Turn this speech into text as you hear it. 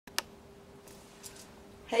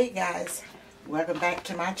Hey guys, welcome back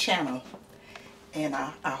to my channel, and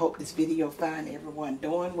I hope this video find everyone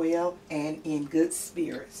doing well and in good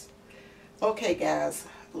spirits. Okay guys,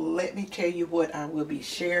 let me tell you what I will be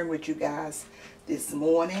sharing with you guys this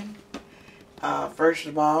morning. First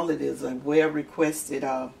of all, it is a well requested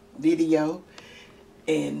video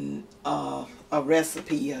and a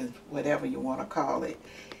recipe, whatever you want to call it.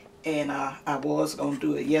 And I was going to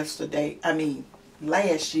do it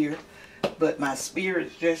last year, but my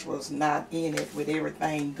spirit just was not in it with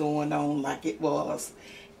everything going on like it was.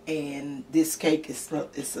 And this cake is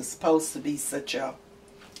supposed to be such a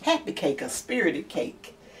happy cake, a spirited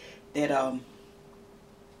cake, that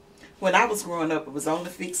when I was growing up, it was only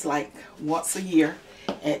fixed like once a year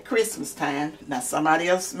at Christmas time. Now somebody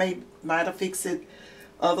else might have fixed it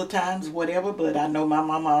other times, whatever, but I know my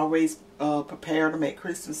mama always prepared them at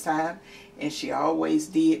Christmas time, and she always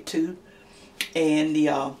did too. And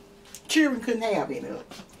the children couldn't have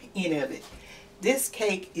any of it. This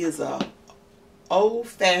cake is a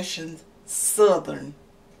old-fashioned Southern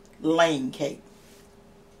Lane cake.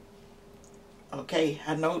 Okay,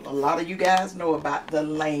 I know a lot of you guys know about the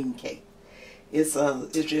Lane cake. It's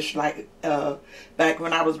just like back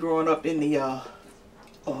when I was growing up in the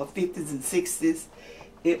 50s and 60s.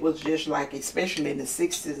 It was just like, especially in the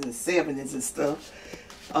 60s and 70s and stuff,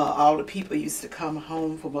 all the people used to come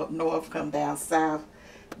home from up north, come down south.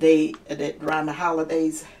 Around the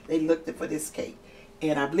holidays, they looked for this cake.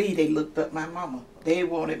 And I believe they looked up my mama. They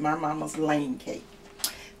wanted my mama's Lane cake.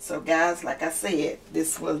 So guys, like I said,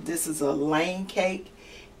 this is a Lane cake,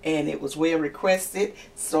 and it was well requested.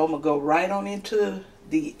 So I'm going to go right on into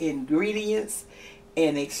the ingredients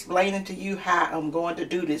and explaining to you how I'm going to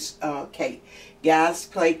do this cake. Guys,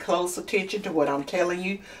 pay close attention to what I'm telling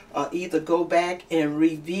you, or either go back and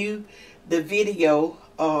review the video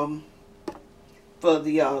for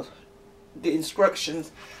the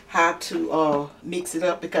instructions how to mix it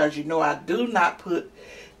up, because you know I do not put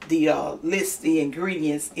the list the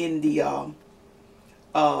ingredients in the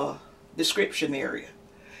description area.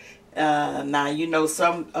 Now you know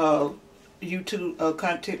some YouTube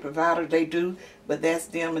content providers, they do, but that's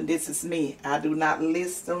them and this is me. I do not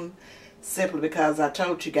list them simply because I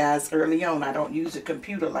told you guys early on I don't use a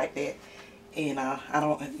computer like that, and I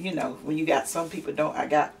don't, you know, when you got some people I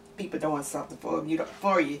got people doing something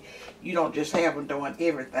for you, you don't just have them doing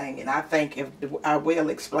everything. And I think if I will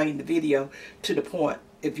explain the video to the point,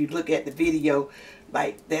 if you look at the video,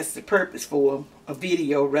 like that's the purpose for a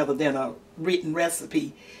video rather than a written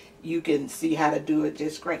recipe, you can see how to do it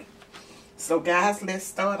just great. So guys, let's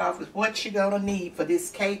start off with what you're going to need for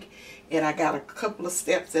this cake. And I got a couple of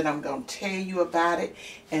steps that I'm going to tell you about it.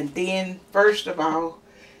 And then, first of all,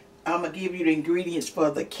 I'm going to give you the ingredients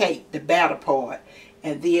for the cake, the batter part.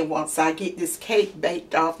 And then once I get this cake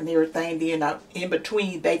baked off and everything, then in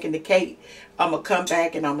between baking the cake, I'm going to come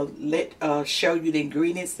back and I'm going to show you the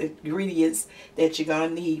ingredients that you're going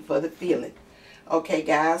to need for the filling. Okay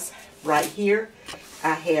guys, right here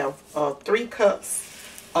I have 3 cups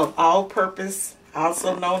of all-purpose,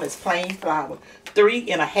 also known as plain flour.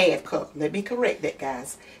 3½ cup. Let me correct that,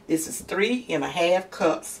 guys. This is 3½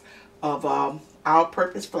 cups of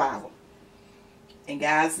all-purpose flour. And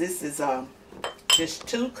guys, this is just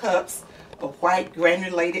 2 cups of white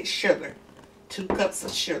granulated sugar. 2 cups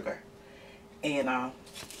of sugar. And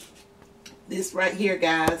this right here,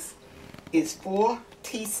 guys, is 4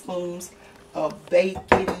 teaspoons of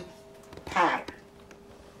baking powder.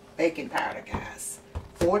 Baking powder, guys.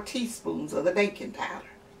 4 teaspoons of the baking powder.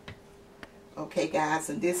 Okay guys,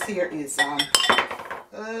 and this here is oh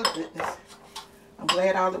goodness, I'm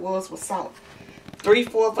glad all it was salt.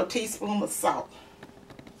 3/4 of a teaspoon of salt.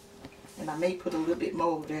 And I may put a little bit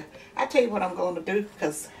more over there. I tell you what I'm going to do,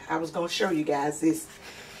 because I was going to show you guys this.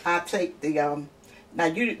 I take the now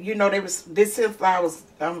you know I'm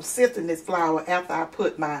sifting this flour after I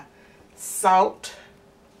put my salt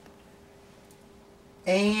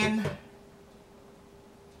and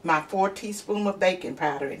my 4 teaspoons of baking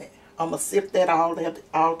powder in it. I'm going to sift that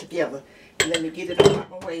all together. And let me get it out of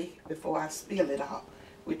my way before I spill it all,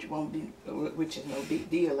 which is no big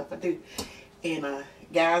deal if I do. And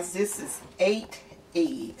guys, this is 8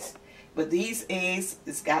 eggs. But these eggs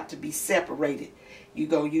has got to be separated. You're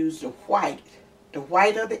going to use the white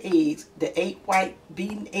of the eggs, the 8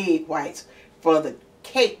 beaten egg whites for the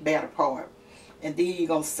cake batter part. And then you're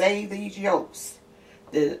going to save these yolks,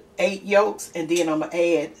 the 8 yolks, and then I'm going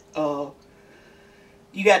to add,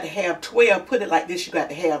 you got to have 12, put it like this, you got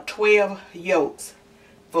to have 12 yolks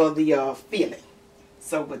for the filling.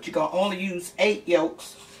 So, but you're going to only use 8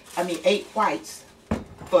 whites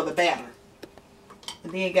for the batter.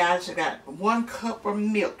 And then guys, you got 1 cup of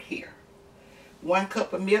milk here. 1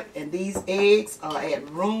 cup of milk, and these eggs are at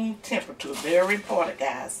room temperature. Very important,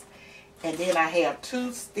 guys. And then I have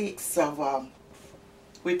 2 sticks of,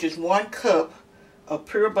 which is 1 cup of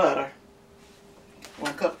pure butter.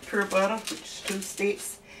 1 cup of pure butter, which is 2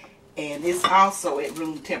 sticks. And it's also at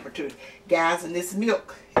room temperature. Guys, and this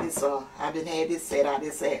milk is, I've been had this set out,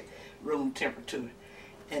 it's at room temperature.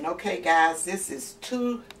 And okay, guys, this is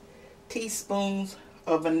 2 teaspoons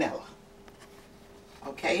of vanilla.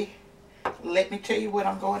 Okay, let me tell you what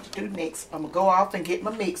I'm going to do next. I'm going to go off and get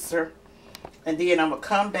my mixer. And then I'm going to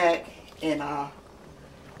come back and,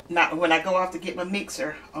 now when I go off to get my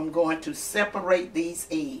mixer, I'm going to separate these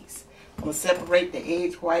eggs. I'm going to separate the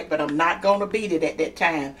egg white, but I'm not going to beat it at that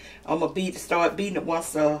time. I'm going to start beating it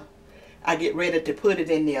once I get ready to put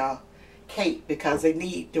it in the cake, because they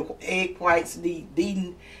need, the egg whites need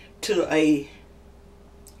beaten to a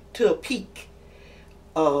peak.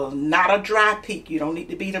 Not a dry peak. You don't need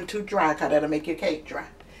to beat them too dry, because that'll make your cake dry.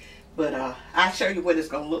 But I'll show you what it's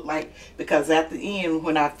going to look like, because at the end,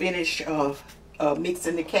 when I finish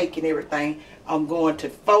mixing the cake and everything, I'm going to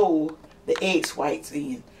fold the egg whites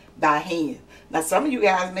in by hand. Now, some of you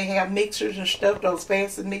guys may have mixers and stuff, those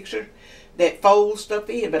fancy mixers that fold stuff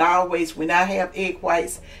in, but I always, when I have egg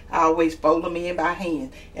whites, I always fold them in by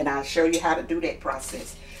hand, and I'll show you how to do that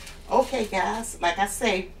process. Okay, guys, like I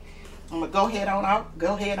say, I'm gonna go ahead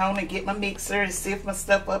on and get my mixer and sift my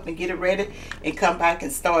stuff up and get it ready, and come back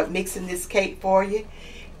and start mixing this cake for you,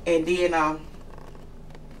 and then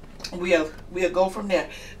we'll go from there.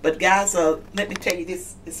 But guys, let me tell you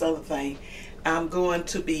this other thing. I'm going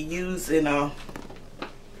to be using I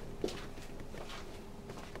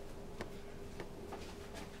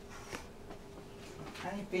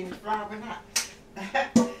ain't finished flouring out.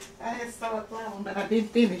 I had started flouring, but I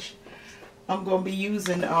didn't finish. I'm going to be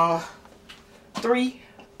using 3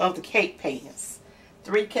 of the cake pans.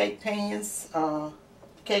 3 cake pans,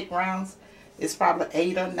 cake rounds. It's probably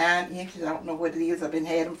 8 or 9 inches. I don't know what it is. I've been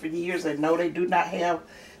had them for years. I know they do not have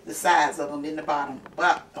the size of them in the bottom,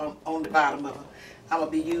 but on the bottom of them. I'm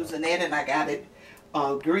going to be using that, and I got it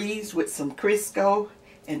greased with some Crisco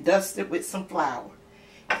and dusted with some flour.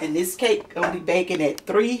 And this cake going to be baking at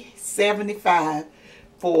 375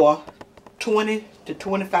 for 20 to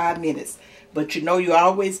 25 minutes. But you know, you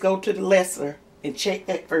always go to the lesser and check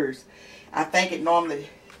that first. I think it normally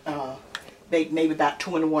bake maybe about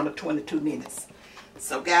 21 or 22 minutes.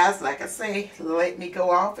 So guys, like I say, let me go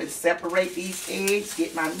off and separate these eggs,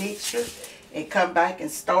 get my mixture, and come back and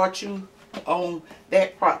start you on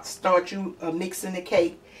that part. Start you mixing the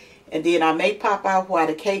cake, and then I may pop out while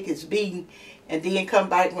the cake is beating, and then come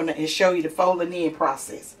back and show you the folding in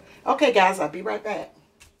process. Okay guys, I'll be right back.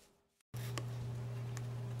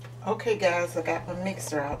 Okay guys, I got my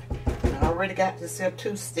mixer out. And I already got this here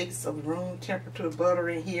 2 sticks of room temperature butter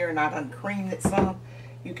in here, and I done creamed it some.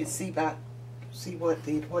 You can see what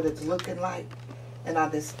it's looking like. And I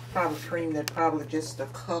just probably creamed it probably just a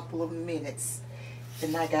couple of minutes.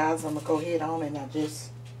 And now guys, I'm gonna go ahead on and I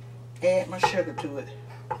just add my sugar to it.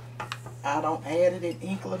 I don't add it in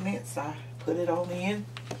increments. I put it on in,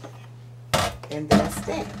 and that's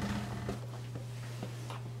that.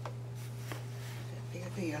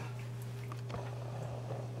 There.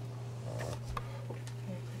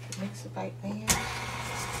 Mix it back in, and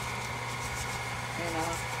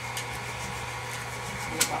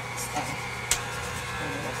about this thing.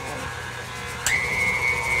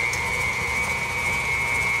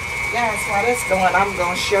 Guys, while that's going, I'm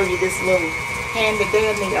going to show you this little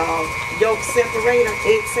handy-dandy yolk separator,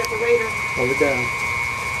 egg separator. Hold it down.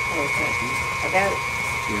 Okay, I got it.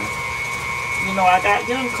 Yeah. You know, I got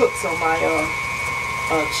young cooks on my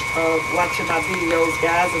watching my videos,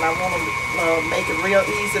 guys, and I want to make it real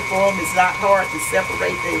easy for them. It's not hard to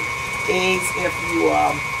separate the eggs if you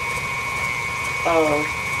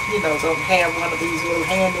you know, don't have one of these little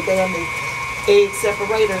handy-dandy egg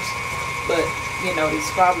separators. But you know,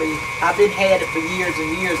 it's probably, I've been had it for years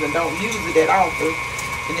and years and don't use it that often,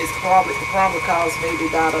 and it probably costs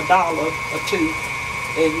maybe about $1 or $2.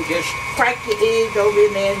 And you just crack your egg over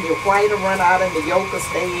in there, and your white will run out and the yolk will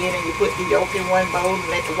stay in, and you put the yolk in one bowl and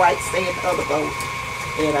let the white stay in the other bowl.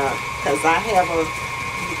 And because I have a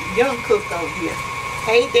young cook over here.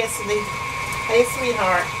 Hey Destiny, hey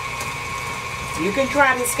sweetheart, you can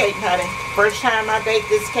try this cake, honey. First time I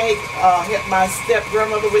baked this cake, helped my step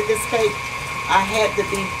grandmother with this cake, I had to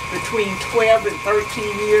be between 12 and 13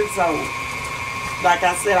 years old. Like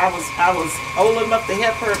I said, I was old enough to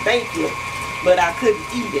help her bake it, but I couldn't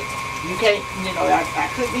eat it. You can't, you know, I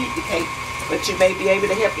couldn't eat the cake, but you may be able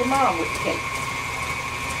to help your mom with the cake.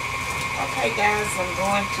 Okay, guys, I'm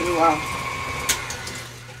going to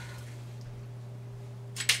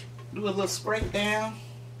do a little scrape down.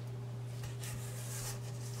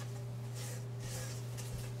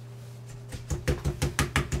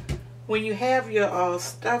 When you have your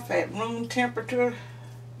stuff at room temperature,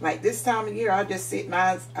 like this time of year, I just sit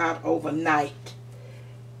mine out overnight.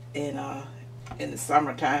 And in the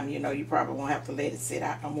summertime, you know, you probably won't have to let it sit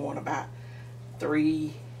out no more than about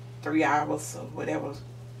 3 hours or whatever,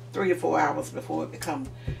 3 or 4 hours before it becomes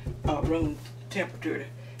room temperature.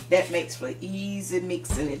 That makes for easy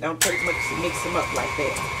mixing. It don't take much to mix them up like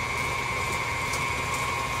that.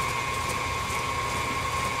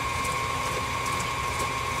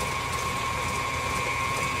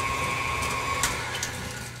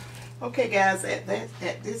 Okay guys, at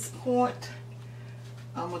this point,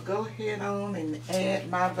 I'm gonna go ahead on and add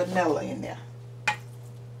my vanilla in there.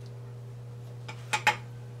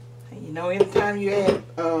 And you know, anytime you add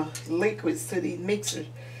liquids to these mixers,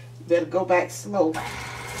 you better go back slow.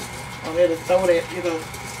 Or it'll throw that,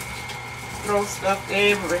 throw stuff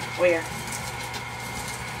everywhere.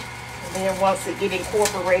 And then once it get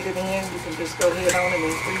incorporated in, you can just go ahead on and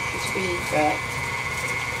increase your speed back.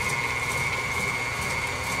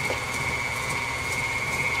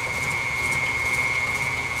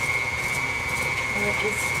 Let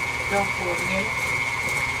this go for a minute,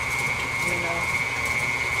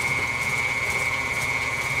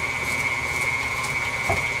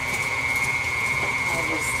 I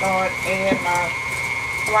will start adding my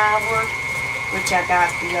flour, which I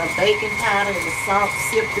got the baking powder and the salt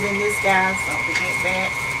sifted in this, guys. Don't forget that.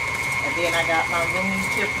 And then I got my room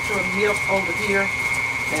temperature milk over here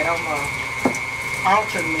that I'm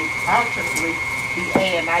alternately be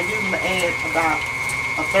adding. I usually add about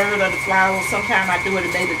a third of the flour. Sometimes I do it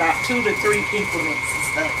in maybe about 2 to 3 increments and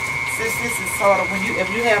stuff. Since this is sort of, if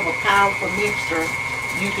you have a powerful mixture,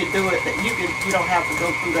 you can do it. You don't have to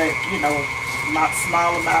go through that, not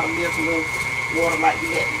small amount of milk, a little water like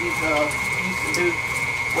you used to do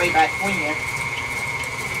way back when.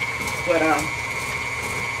 But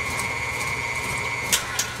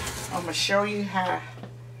I'm gonna show you how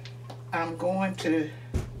I'm going to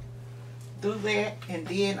do that, and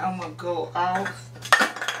then I'm gonna go off.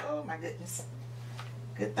 Oh my goodness.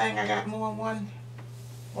 Good thing I got more than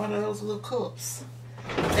one of those little cups.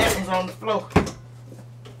 That one's on the floor.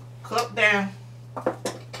 Cup down.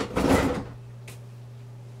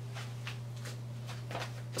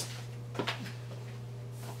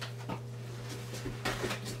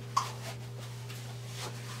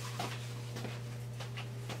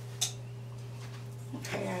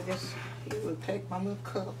 Okay, you will take my little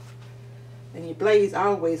cup. And your blade's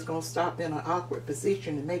always going to stop in an awkward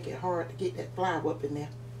position and make it hard to get that flour up in there.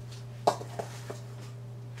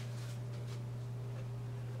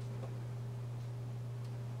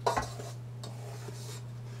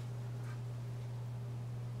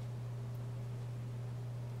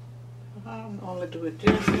 I'm going to do it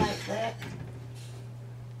just like that.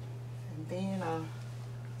 And then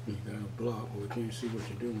you got a block where we can't see what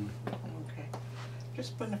you're doing. Okay.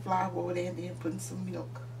 Just putting the flour over there and then putting some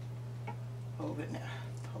milk over now.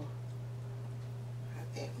 Oh, not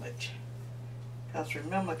that much. Because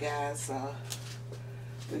remember, guys,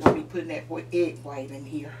 we're going to be putting that egg white in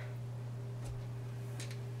here.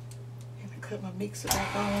 And I cut my mixer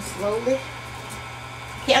back on slowly.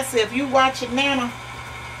 Cassie, if you watching Nana,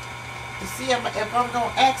 to see if I'm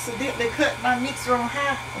going to accidentally cut my mixer on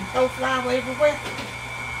high and throw flour everywhere.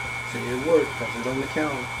 See, it worked because it's on the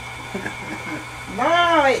counter.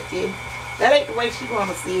 No, it didn't. That ain't the way she want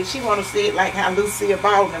to see it. She want to see it like how Lucille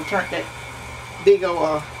Baldwin turned that big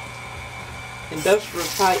old industrial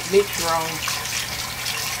type mixer on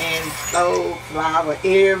and throw flour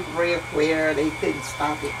everywhere. They couldn't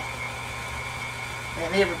stop it.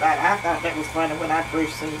 And everybody, I thought that was funny when I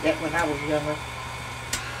first seen that when I was younger.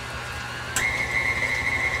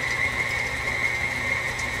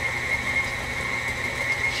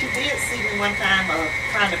 She did see me one time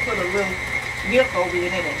trying to put a little milk over in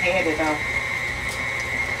it and had it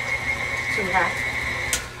too high.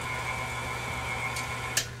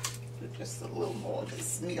 Put just a little more of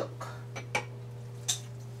this milk.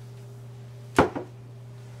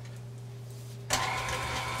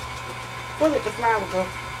 Where did the flour go?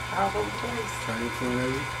 All over the place. Try in front of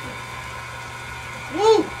you.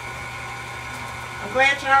 Woo! I'm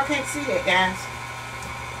glad y'all can't see that, guys.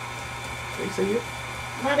 They see it?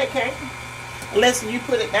 No, they can't. Unless you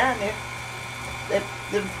put it down there.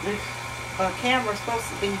 The camera's supposed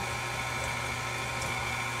to be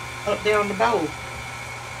up there on the bowl.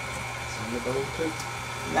 It's on the bowl too?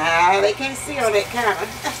 Nah, they can't see on that counter.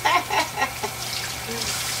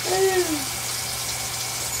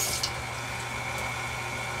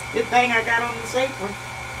 Good thing I got on this apron.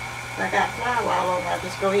 If I got flour all over, I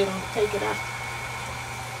just go ahead and take it out.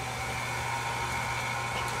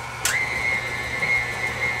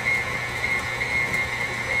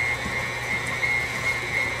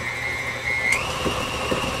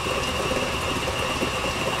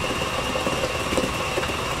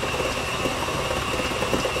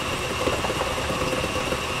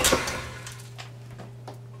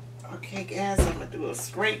 Okay guys, I'm going to do a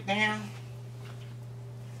scrape down.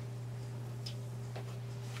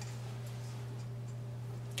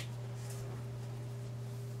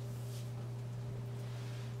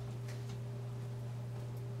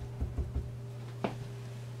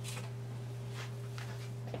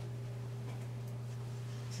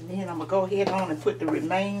 And then I'm going to go ahead on and put the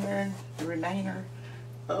remainder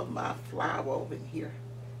of my flour over in here.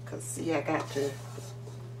 Because see, I got to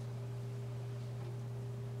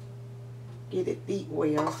get it beat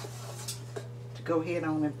well to go ahead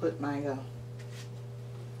on and put my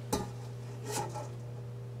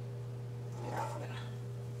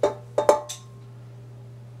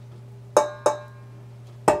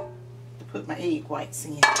egg whites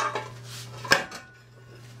in.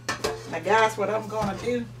 Now guys, what I'm gonna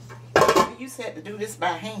do, we used to have to do this by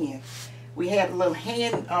hand. We had a little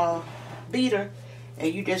hand beater,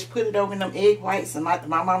 and you just put it over in them egg whites. And my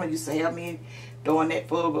mama used to have me doing that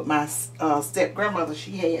for her, but my step grandmother,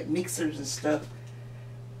 she had mixers and stuff.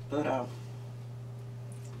 But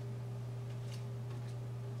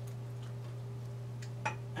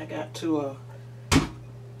I got to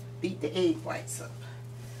beat the egg whites up.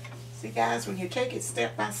 See guys, when you take it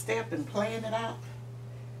step by step and plan it out,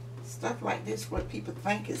 stuff like this, what people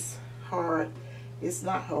think is hard, it's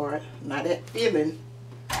not hard. Now that filling,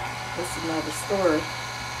 that's another story.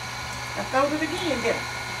 I throwed it again there.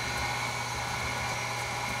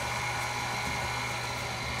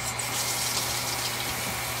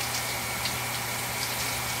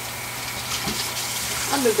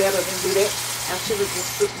 I knew better than do that. I should have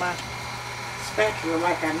just took my spatula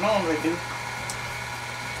like I normally do.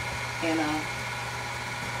 And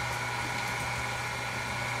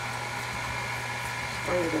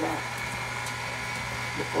spread it out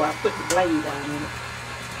before I put the blade on in it.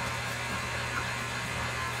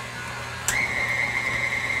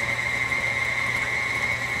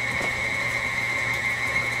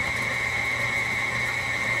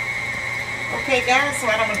 Okay guys, so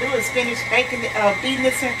what I'm gonna do is finish baking beating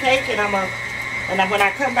this in cake, and when I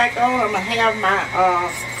come back on, I'm gonna have my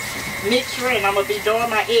mixture, and I'm gonna be doing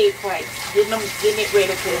my egg whites, getting it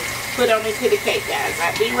ready to put on into the cake, guys.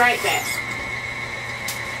 I'll be right back.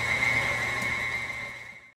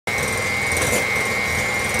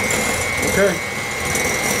 Okay.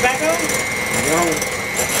 Back on? No.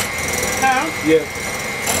 Huh? Yeah.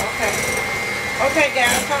 Okay. Okay,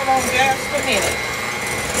 guys, hold on just a minute.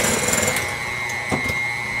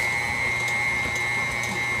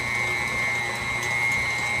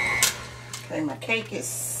 Okay, my cake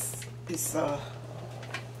is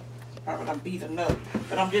I'm beating up,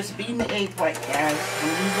 but I'm just beating the egg white, guys. I'm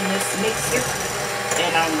using this mixer,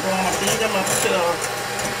 and I'm going to beat them up to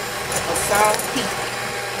a soft heat.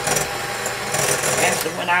 After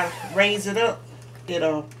when I raise it up,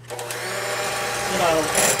 it'll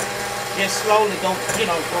just slowly go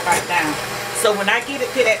back down. So when I get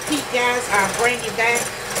it to that peak, guys, I'll bring it back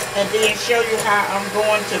and then show you how I'm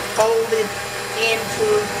going to fold it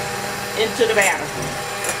into the batter.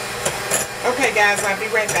 Okay guys, I'll be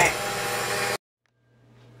right back.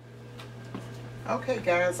 Okay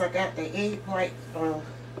guys, I got the egg white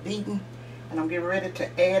beaten, and I'm getting ready to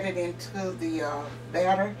add it into the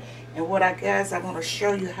batter. And what I want to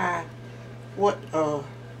show you what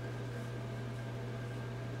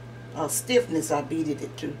stiffness I beat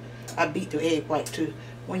it to. I beat the egg white to.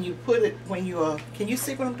 When you put it, can you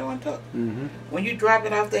see what I'm doing, Tuck? Mm-hmm. When you drop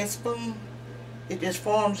it off that spoon, it just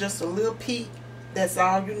forms just a little peak. That's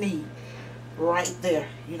all you need. Right there.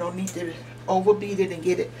 You don't need to overbeat it and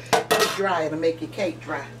get it dry to make your cake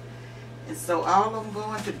dry. And so all I'm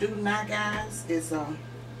going to do now, guys, is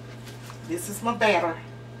this is my batter.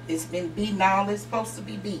 It's been beaten all it's supposed to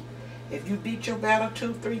be beat. If you beat your batter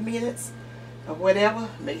 2-3 minutes or whatever,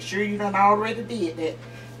 make sure you done already did that,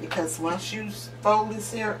 because once you fold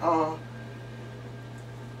this here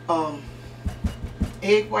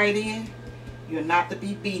egg white in, you're not to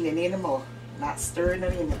be beating it anymore, not stirring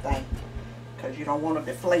it or anything, because you don't want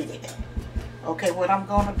to deflate it. Okay, what I'm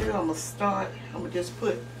going to do, I'm going to just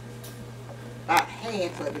put about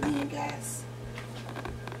half of it in, guys.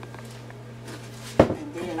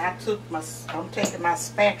 And then I'm taking my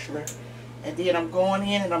spatula, and then I'm going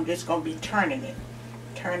in and I'm just going to be turning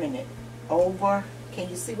it over. Can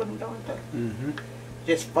you see what I'm doing, though? Mm-hmm.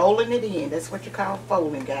 just folding it in. That's what you call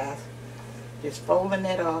folding, guys. Just folding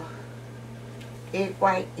that egg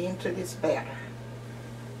white into this batter.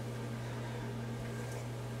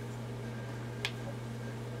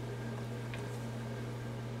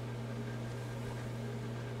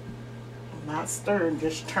 Not stirring,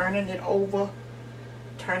 just turning it over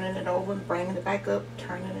and bringing it back up,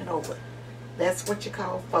 turning it over. That's what you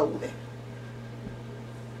call folding.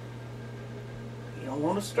 You don't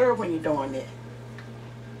want to stir when you're doing that.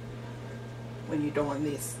 When you're doing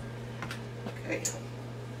this. Okay.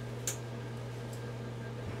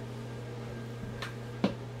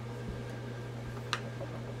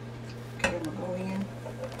 Okay, I'm going to go in.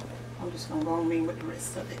 I'm just going to go in with the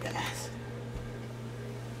rest of it, guys.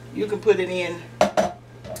 You can put it in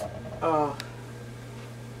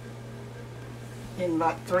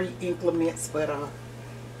about 3 increments, but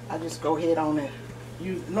I just go ahead on it.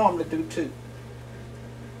 You normally do 2.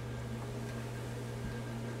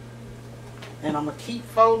 And I'm going to keep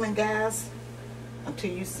folding, guys,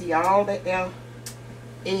 until you see all that there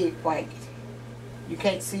egg white. You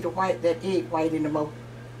can't see the white, that egg white anymore.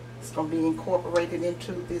 It's going to be incorporated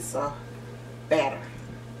into this batter.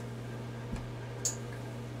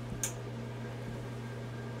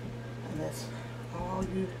 And that's all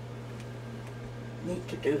you need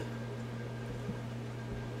to do.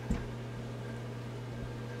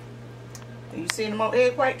 Do you see any more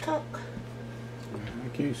egg white, Tuck? I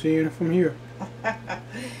can't see it from here.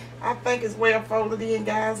 I think it's well folded in,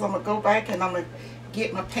 guys. I'm gonna go back and I'm gonna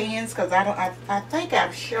get my pans, because I think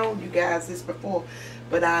I've shown you guys this before,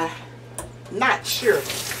 but I'm not sure.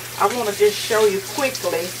 I want to just show you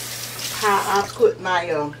quickly how I put my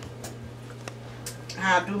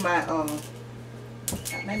how I do my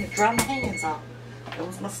I made me dry my hands off. That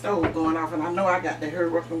was my stove going off, and I know I got to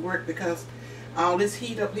hurry up and work because all this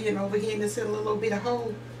heat up here and over here in this little bit of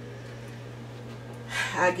hole,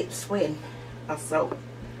 I get sweating. So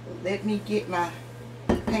let me get my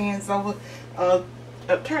pans over.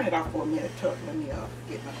 Turn it off for a minute, Tuck. Let me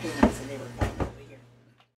get my pans and everything over here.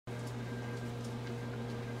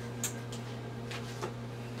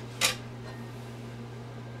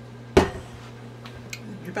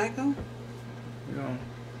 You back on? Yeah.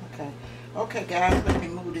 Okay. Okay, guys, let me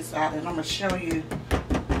move this out, and I'm going to show you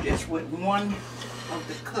just with one of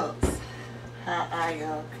the cups how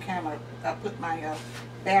I I put my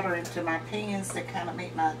batter into my pans to kind of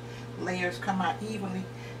make my layers come out evenly.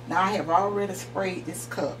 Now I have already sprayed this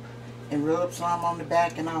cup and rubbed some on the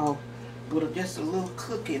back and all with just a little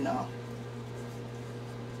cooking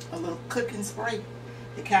spray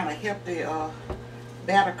to kind of help the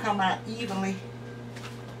batter come out evenly.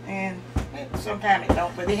 And sometimes it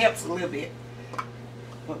don't, but it helps a little bit.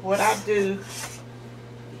 But what I do is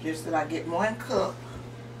just that I get 1 cup.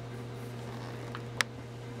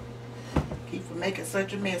 Keep from making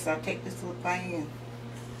such a mess. I take this little thing and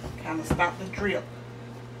kind of stop the drip.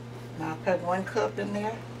 Now I put 1 cup in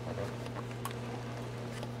there.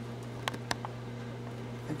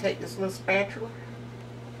 And take this little spatula.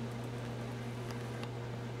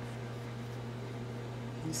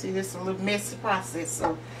 You see, this is a little messy process,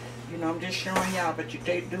 so you know, I'm just showing y'all, but you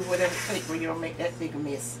do whatever it takes when you don't make that big a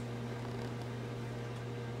mess.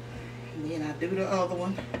 And then I do the other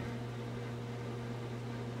one.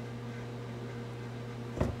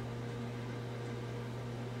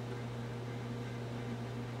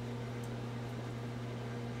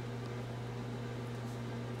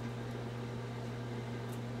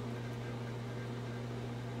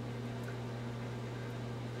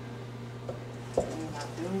 And I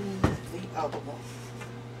do the other one.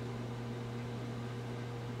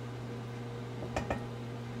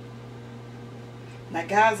 Now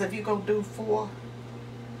guys, if you're going to do four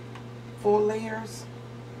layers,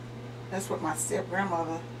 that's what my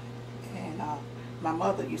step-grandmother and my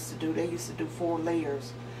mother used to do. They used to do 4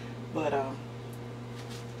 layers. But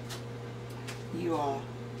you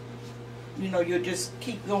know, you'll just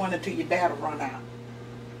keep going until your batter run out.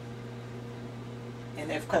 And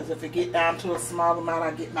because if it get down to a small amount,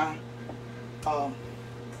 I get my and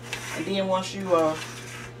then once you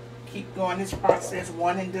keep going this process,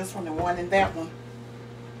 1 in this one and 1 in that one,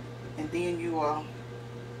 and then you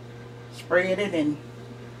spread it and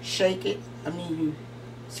shake it. I mean, you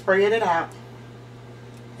spread it out,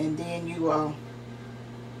 and then you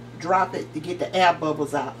drop it to get the air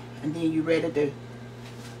bubbles out, and then you're ready to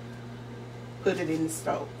put it in the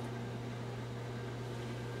stove.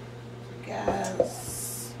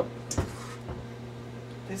 Guys,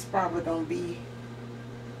 this probably gonna be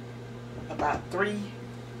about 3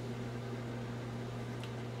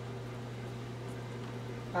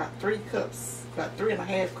 cups, about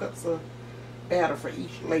 3.5 cups of batter for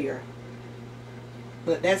each layer.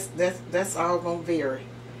 But that's all gonna vary.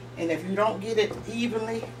 And if you don't get it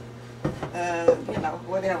evenly, you know,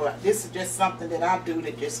 whatever. This is just something that I do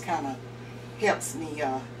that just kind of helps me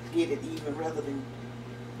get it even, rather than,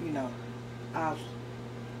 you know, I'll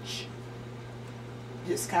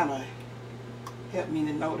just kind of help me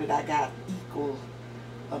to know that I got equal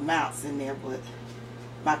amounts in there. But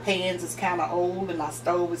my pans is kind of old and my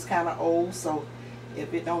stove is kind of old, so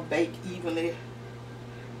if it don't bake evenly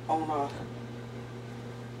on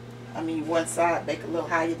one side bake a little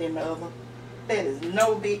higher than the other, that is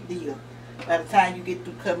no big deal. By the time you get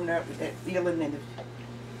through coming up with that feeling, and if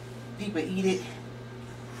people eat it,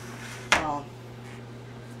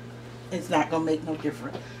 it's not gonna make no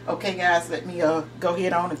difference. Okay, guys, let me go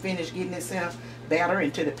ahead on and finish getting this batter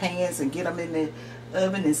into the pans and get them in the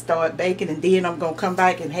oven and start baking, and then I'm gonna come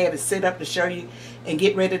back and have it set up to show you and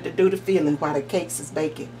get ready to do the filling while the cakes is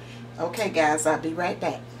baking. Okay, guys, I'll be right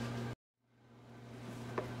back.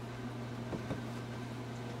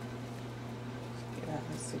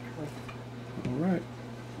 All right.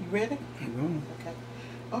 You ready? I'm going. Okay.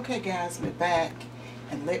 Okay, guys, we're back,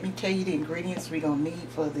 and let me tell you the ingredients we're gonna need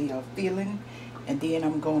for the filling, and then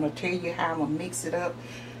I'm gonna tell you how I'm gonna mix it up,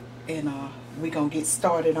 and we're gonna get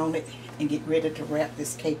started on it and get ready to wrap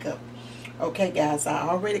this cake up. Okay, guys, I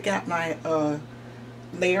already got my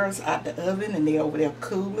layers out the oven, and they're over there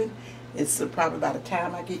cooling. It's probably by the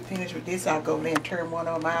time I get finished with this, I'll go there and turn one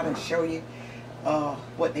of them out and show you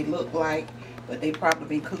what they look like. But they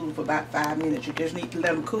probably be cool for about 5 minutes. You just need to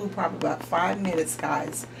let them cool probably about 5 minutes,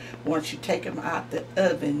 guys, once you take them out the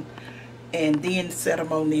oven, and then set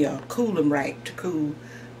them on the cooling rack to cool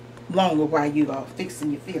longer while you are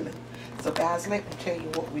fixing your filling. So, guys, let me tell you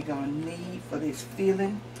what we're going to need for this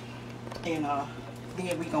filling, and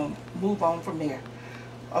then we're going to move on from there.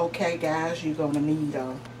 Okay, guys, you're going to need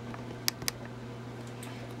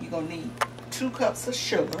 2 cups of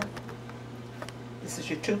sugar. This is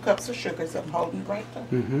your 2 cups of sugar. I'm holding right there.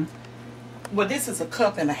 Mm-hmm. Well, this is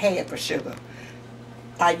 1.5 cups of sugar.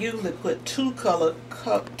 I usually put 2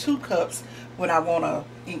 cups when I want to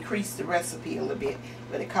increase the recipe a little bit,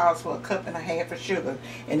 but it calls for 1.5 cups of sugar.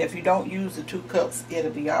 And if you don't use the 2 cups,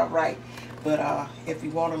 it'll be all right. But if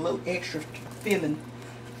you want a little extra filling,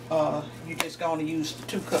 you're just going to use the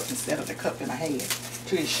 2 cups instead of the 1.5 cups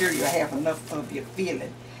to ensure you have enough of your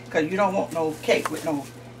filling, because you don't want no cake with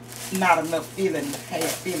not enough filling to have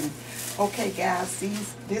filling. Okay, guys,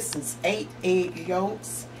 this is 8 egg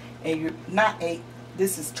yolks, and you're not 8.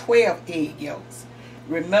 This is 12 egg yolks.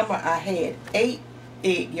 Remember, I had 8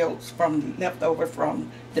 egg yolks left over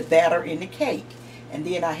from the batter in the cake, and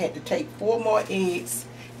then I had to take 4 more eggs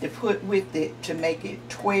to put with it to make it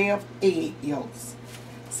 12 egg yolks.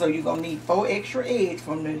 So you're gonna need 4 extra eggs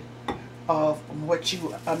from the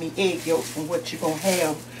egg yolks from what you're gonna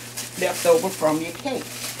have left over from your cake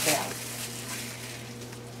batter.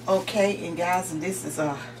 Okay, and guys, and this is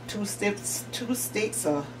 2 sticks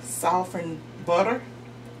of softened butter,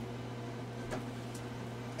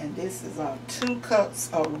 and this is 2 cups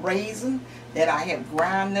of raisin that I have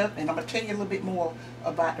ground up, and I'm gonna tell you a little bit more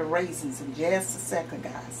about the raisins in just a second,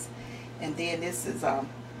 guys. And then this is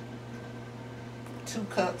 2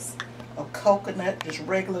 cups of coconut, just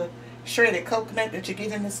regular shredded coconut that you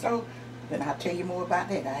get in the store. Then I'll tell you more about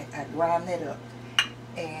that. I grind that up.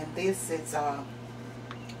 And this is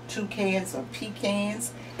 2 cans of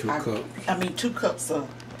pecans. 2 cups. 2 cups of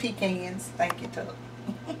pecans. Thank you, Tuck.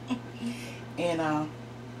 And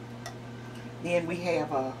then we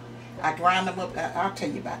have I grind them up. I'll tell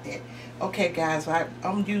you about that. Okay, guys,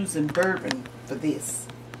 I'm using bourbon for this.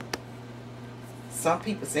 Some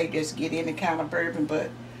people say just get any kind of bourbon, but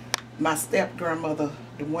my step grandmother,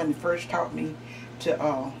 the one that first taught me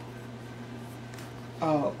to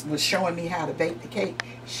was showing me how to bake the cake,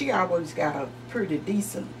 she always got a pretty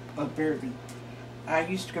decent bourbon. I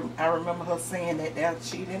remember her saying that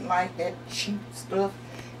she didn't like that cheap stuff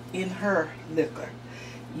in her liquor.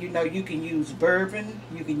 You know, you can use bourbon,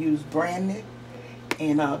 you can use brandy,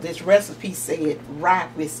 and this recipe said rye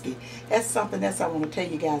whiskey. That's something else I want to tell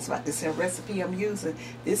you guys about this recipe I'm using.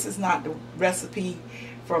 This is not the recipe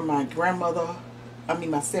from my grandmother,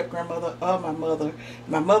 my step-grandmother, or my mother.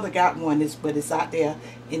 My mother got one, but it's out there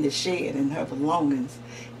in the shed in her belongings.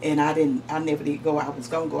 And I never did go. I was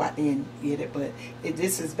going to go out there and get it, but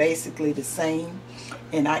this is basically the same.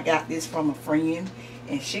 And I got this from a friend,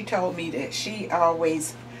 and she told me that she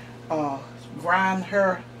always grind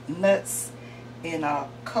her nuts and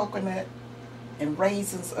coconut and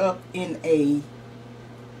raisins up in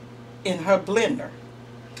her blender.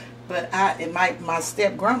 But my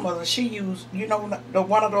step grandmother, she used,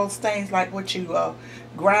 one of those things like what you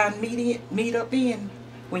grind meat up in,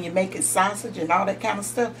 when you're making sausage and all that kind of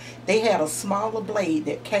stuff, they had a smaller blade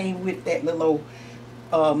that came with that little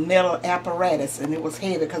metal apparatus, and it was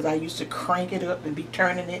heavy because I used to crank it up and be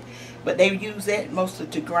turning it. But they use that mostly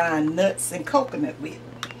to grind nuts and coconut with.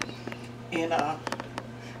 And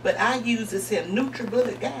but I use this here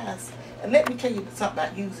NutriBullet, guys. And let me tell you something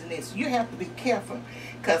about using this. You have to be careful,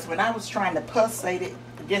 because when I was trying to pulsate it,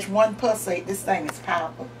 just one pulsate, this thing is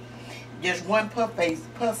powerful. Just one pulsate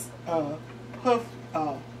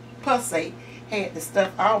had the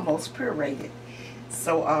stuff almost pureed.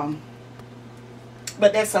 So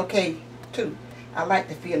but that's okay too. I like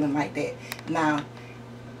the feeling like that. Now,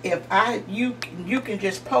 if you can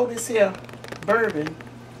just pour this here bourbon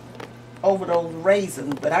over those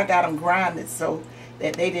raisins, but I got them grinded so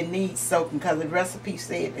that they didn't need soaking, because the recipe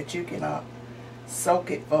said that you can soak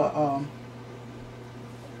it for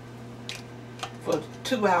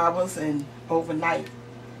 2 hours and overnight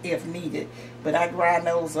if needed. But I grind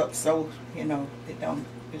those up so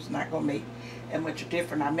it's not gonna make that much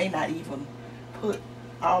difference. I may not even put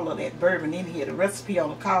all of that bourbon in here. The recipe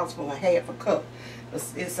only calls for a half a cup.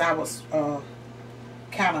 Since I was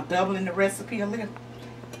kind of doubling the recipe a little,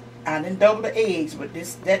 I didn't double the eggs, but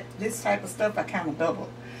this type of stuff I kind of double.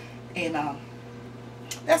 And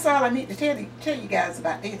that's all I need to tell you guys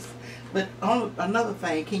about this. But on another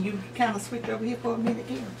thing, can you kind of switch over here for a minute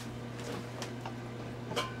here?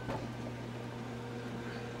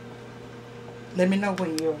 Let me know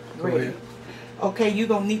when you're ready. Okay, you're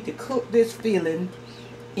going to need to cook this filling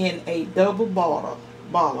in a double boiler.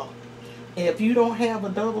 And if you don't have a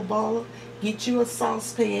double boiler, get you a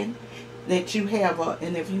saucepan that you have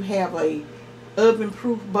and if you have a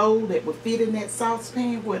oven-proof bowl that will fit in that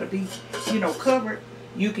saucepan where it'll be, covered,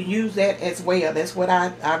 you can use that as well. That's what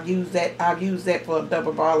I've used that. I've used that for a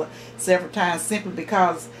double boiler several times, simply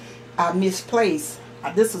because I misplaced.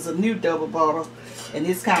 This is a new double boiler, and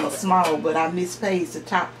it's kind of small, but I misplaced the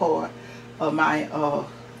top part of my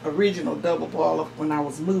original double boiler when I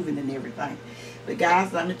was moving and everything. But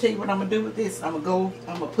guys, let me tell you what I'm gonna do with this. I'm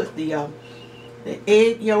gonna put the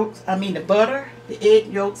egg yolks, the butter, the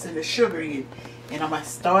egg yolks, and the sugar in. And I'm going to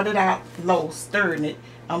start it out low, stirring it.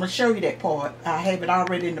 I'm going to show you that part. I have it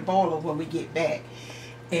already in the boiler when we get back.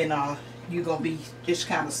 And you're going to be just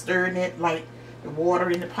kind of stirring it like the water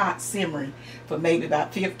in the pot simmering for maybe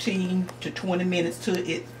about 15 to 20 minutes till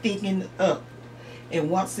it thickens up. And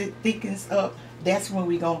once it thickens up, that's when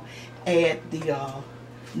we're going to add the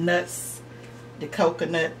nuts, the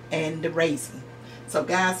coconut, and the raisin. So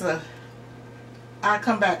guys, I'll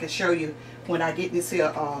come back and show you when I get this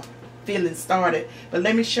here filling started. But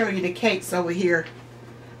let me show you the cakes over here,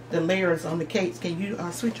 the layers on the cakes. Can you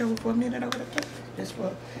switch over for a minute over there? It's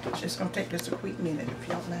just going to take just a quick minute if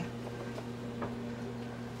y'all mind.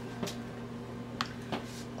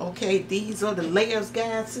 Okay, these are the layers,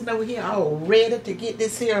 guys, sitting over here all ready to get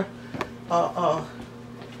this here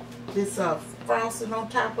frosting on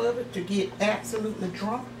top of it to get absolutely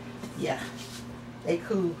drunk. Yeah, they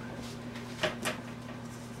cool.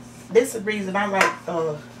 This is the reason I like,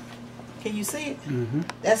 can you see it? Mm-hmm.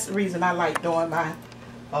 That's the reason I like doing my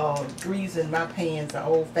greasing my pans the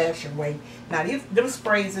old-fashioned way. Now, them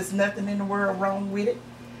sprays, there's nothing in the world wrong with it,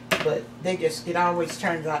 but it always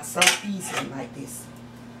turns out so easy like this.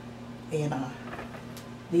 And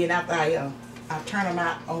then after I turn them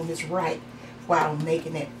out on this right while I'm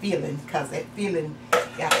making that filling, because that filling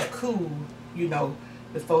got to cool,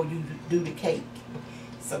 before you do the cake.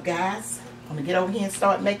 So guys, I'm going to get over here and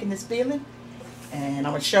start making this filling. And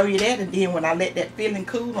I'm going to show you that. And then when I let that filling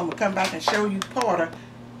cool, I'm going to come back and show you part of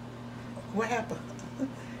what happened.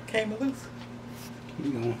 Came loose.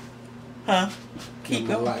 Keep going. Huh? Keep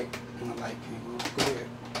going. My light came on. Go ahead.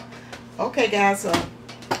 Okay, guys.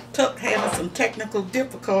 Tuck having some technical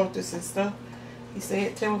difficulties and stuff. He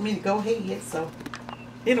said, tell me to go ahead. So,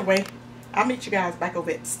 anyway, I'll meet you guys back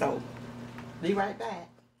over at the stove. Be right back.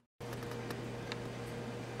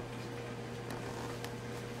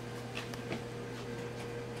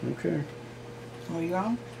 Okay. Are you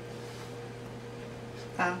on?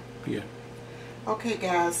 Huh? Yeah. Okay,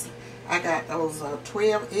 guys. I got those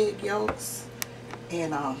 12 egg yolks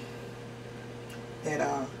and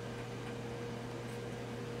that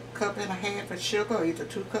cup and a half of sugar, or either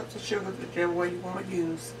 2 cups of sugar, whichever way you want to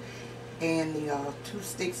use, and the 2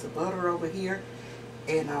 sticks of butter over here.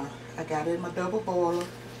 And I got it in my double boiler,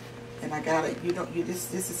 and I got it.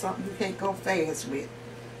 This is something you can't go fast with.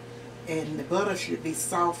 And the butter should be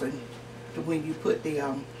softened to when you put the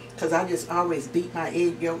because I just always beat my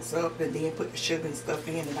egg yolks up and then put the sugar and stuff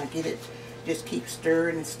in, and I get it, just keep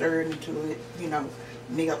stirring and stirring until it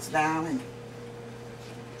melts down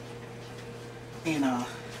and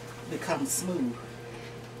becomes smooth.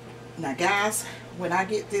 Now guys, when I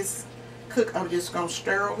get this cooked, I'm just going to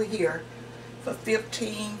stir over here for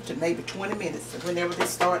 15 to maybe 20 minutes. So whenever they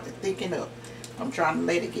start to thicken up, I'm trying to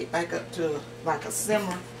let it get back up to like a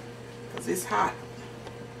simmer because it's hot.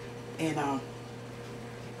 And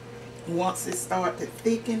once it starts to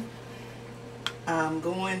thicken, I'm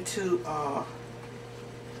going to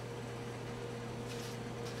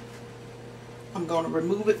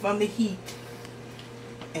remove it from the heat,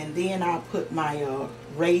 and then I'll put my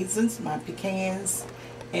raisins, my pecans,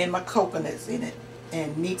 and my coconuts in it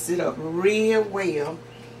and mix it up real well,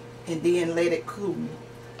 and then let it cool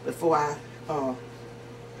before I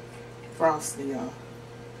frost the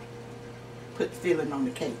put the filling on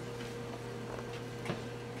the cake.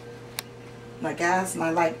 Now guys,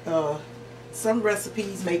 like some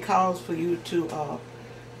recipes may cause for you to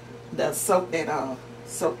soak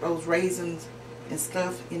those raisins and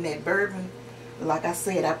stuff in that bourbon. But like I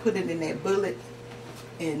said, I put it in that bullet,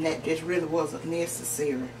 and that just really wasn't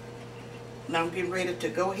necessary. Now I'm getting ready to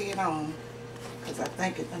go ahead on, because I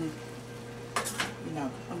think it,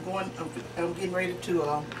 I'm getting ready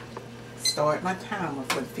to start my timer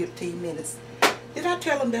for 15 minutes. Did I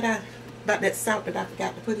tell them about that salt that I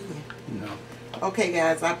forgot to put in? No. Okay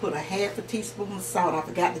guys, I put a half a teaspoon of salt. I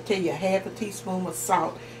forgot to tell you, a half a teaspoon of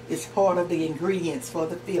salt is part of the ingredients for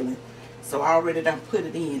the filling. So I already done put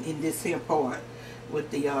it in this here part with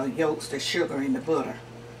the yolks, the sugar, and the butter.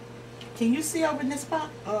 Can you see over in this pot?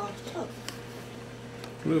 A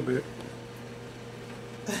little bit.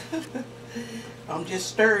 I'm just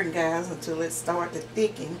stirring, guys, until it starts to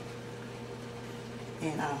thicken.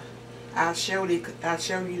 And I'll show you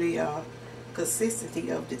the consistency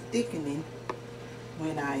of the thickening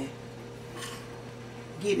when I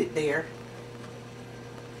get it there,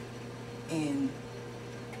 and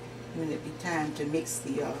when it be time to mix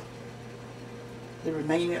the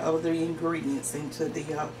remainder of the ingredients into the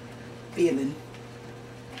filling,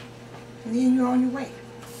 and then you're on your way.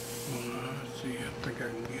 Let's see, I think I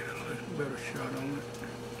can get a little better shot on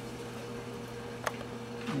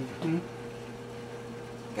it.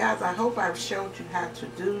 Guys, I hope I've showed you how to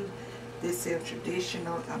do this here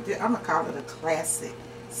traditional, I'm going to call it a classic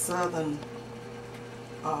Southern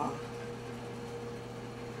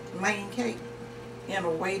lane cake in a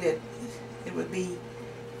way that it would be,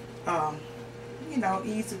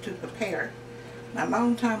 easy to prepare. Now, a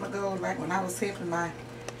long time ago, like when I was helping my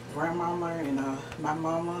grandmama and my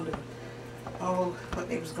mama, what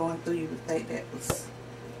they was going through, you would think that was,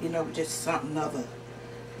 just something other.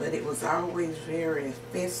 But it was always very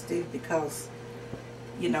festive because,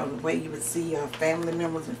 the way you would see family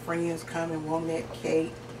members and friends come and want that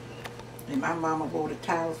cake. And my mama wore the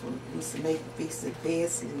towels for used to make the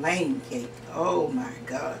best lane cake. Oh my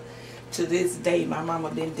God. To this day, my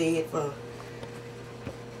mama been dead for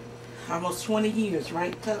almost 20 years,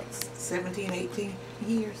 right, Tux? 17, 18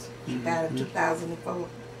 years. She died in 2004.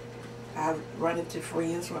 I run into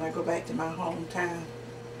friends when I go back to my hometown.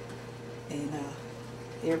 And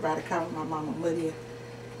everybody called my mama Lydia.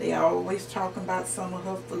 They always talking about some of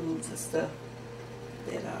her foods and stuff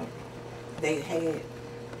that they had,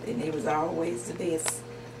 and it was always the best.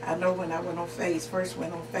 I know when I first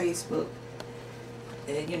went on Facebook,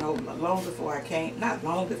 and long before I came, not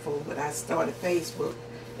long before, but I started Facebook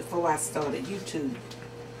before I started YouTube,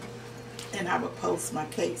 and I would post my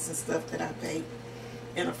cakes and stuff that I baked.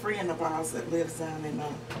 And a friend of ours that lives down in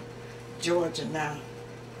Georgia now,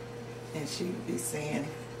 and she would be saying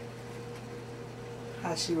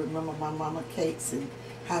how she remember my mama cakes and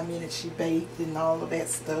how many she baked and all of that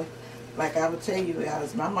stuff. Like I would tell you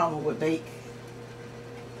guys, my mama would bake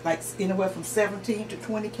like anywhere from 17 to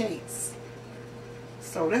 20 cakes.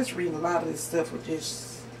 So that's really a lot of this stuff was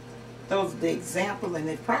just, those are the example, and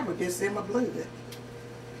it's probably just in my blood.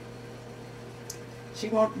 She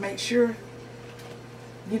wanted to make sure,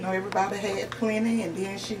 everybody had plenty, and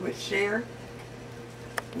then she would share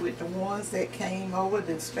with the ones that came over,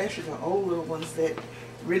 especially the older ones that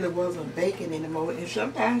really wasn't baking anymore. And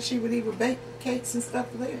sometimes she would even bake cakes and stuff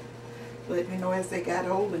there. But as they got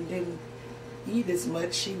old and didn't eat as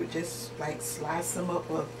much, she would just like slice them up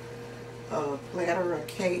a platter or a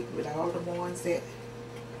cake with all the ones that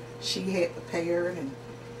she had prepared, and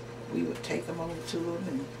we would take them over to them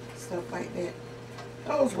and stuff like that.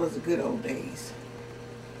 Those was the good old days.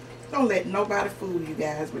 Don't let nobody fool you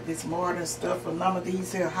guys with this modern stuff or none of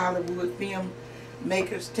these here Hollywood film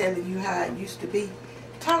makers telling you how it used to be.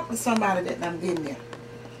 Talk to somebody that done been there.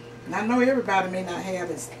 And I know everybody may not have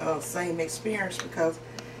this same experience, because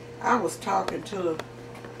I was talking to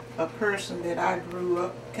a person that I grew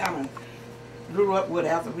up with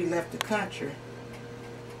after we left the country.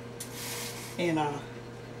 And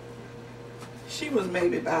She was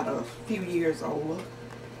maybe about a few years older,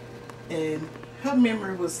 and her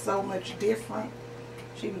memory was so much different.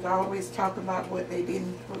 She was always talking about what we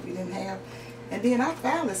didn't have. And then I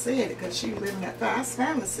finally said it, because she was living that far. I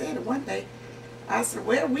finally said it one day. I said,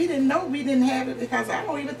 well, we didn't know we didn't have it, because I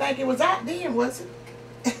don't even think it was out then, was it?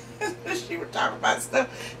 She was talking about stuff,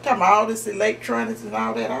 talking about all this electronics and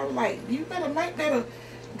all that. I was like, you better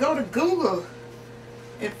go to Google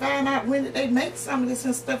and find out when did they make some of this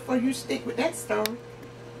and stuff before you stick with that story.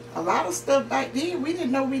 A lot of stuff back then, we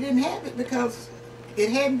didn't know we didn't have it because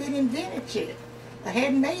it hadn't been invented yet. I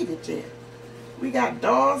hadn't made it yet. We got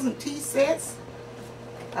dolls and tea sets.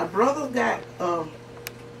 Our brother got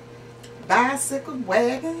bicycles,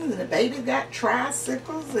 wagons, and the baby got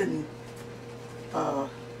tricycles and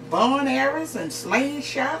bow and arrows and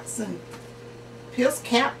slingshots and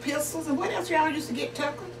cap pistols. And what else y'all used to get,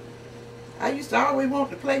 Tucker? I used to always want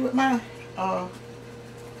to play with my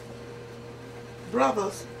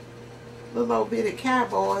brothers, little old bitty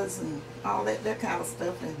cowboys and all that kind of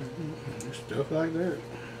stuff. And stuff like that.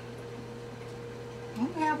 I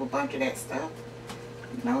have a bunch of that stuff.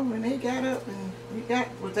 You know, when they got up and you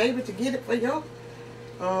was able to get it for your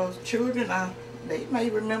children, they may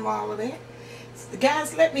remember all of that. So,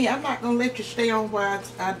 guys, I'm not going to let you stay on while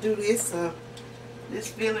I do this. This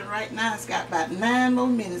feeling right now, it's got about 9 more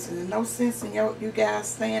minutes, and there's no sense in you guys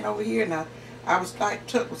staying over here. Now, I was like,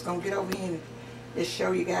 Tuck was going to get over here and just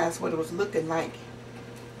show you guys what it was looking like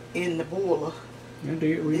in the boiler.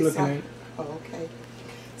 Indeed, we're looking at it. Oh, okay.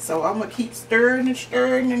 So I'm going to keep stirring and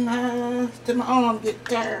stirring and till my arm get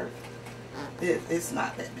tired. It's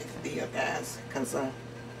not that big a deal, guys, because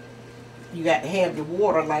you got to have your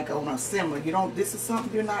water like on a simmer. This is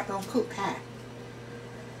something you're not going to cook high.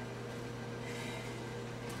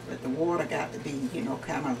 But the water got to be,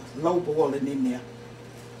 kind of low boiling in there.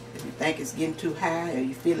 If you think it's getting too high or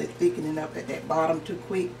you feel it thickening up at that bottom too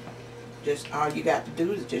quick, just all you got to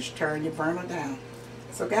do is just turn your burner down.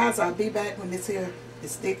 So guys, I'll be back when this here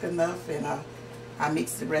is thick enough, and I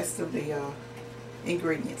mix the rest of the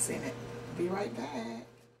ingredients in it. Be right back.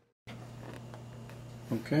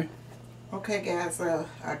 Okay. Okay, guys.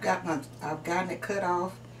 I've gotten it cut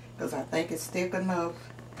off because I think it's thick enough.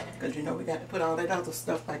 Because we got to put all that other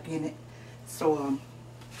stuff back in it. So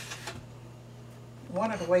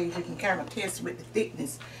one of the ways you can kind of test with the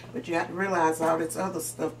thickness, but you have to realize all this other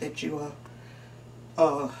stuff that you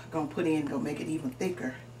are gonna put in gonna make it even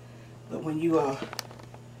thicker. But when you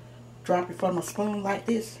drop it from a spoon like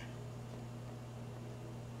this,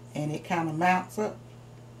 and it kind of mounts up,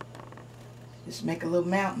 just make a little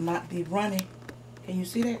mountain, not be running. Can you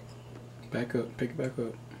see that? Back up, pick it back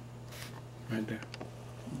up, right there.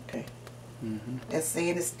 Okay. That's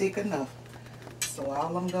saying it's thick enough. So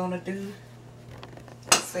all I'm gonna do,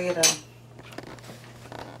 I said,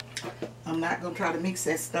 I'm not gonna try to mix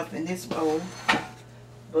that stuff in this bowl,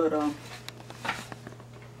 but I'm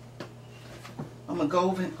gonna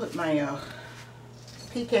go over and put my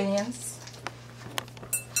pecans.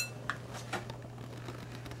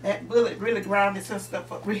 That bullet really grounded some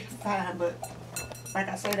stuff up real fine, but like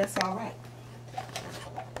I say, that's all right.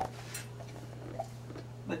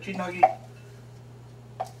 But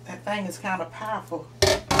that thing is kind of powerful.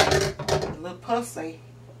 A little pussy,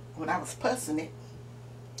 when I was pussing it,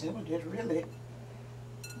 it was just really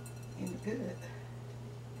good.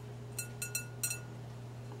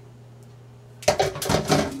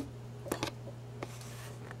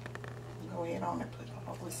 Go ahead on and put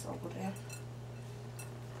all this over there.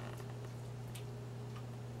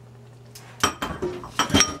 I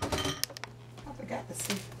forgot to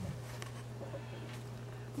see.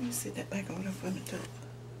 Let me sit that back on there for me too.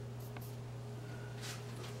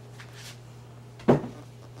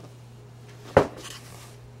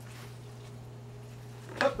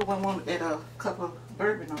 Tuck the one wanted that cup of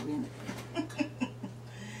bourbon over in it.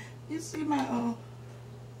 You see my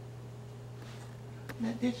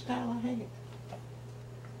that dish towel I had?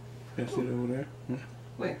 That's it over there.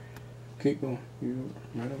 Where? Keep going. You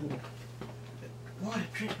right over there. Water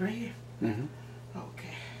drip right here?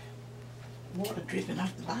 Okay. Water dripping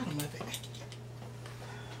off the bottom of it.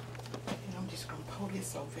 And I'm just going to pour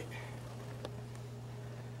this over it.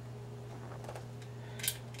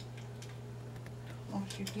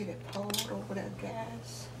 Once you get it poured over there,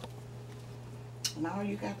 guys, and all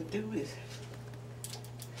you got to do is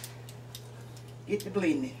get the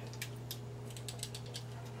blending.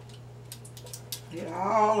 Get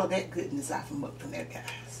all of that goodness out from up in there, guys.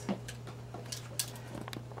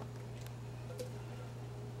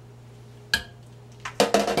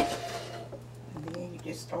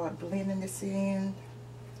 Just start blending this in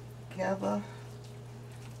together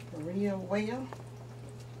real well.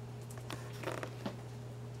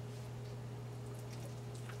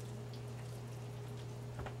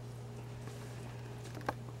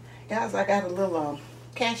 Guys, I got a little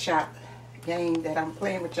cash out game that I'm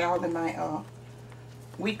playing with y'all in my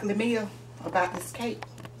weekly meal about this cake.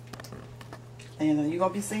 And you're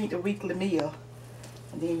going to be seeing the weekly meal.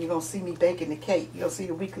 And then you're going to see me baking the cake. You're going to see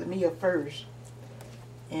the weekly meal first.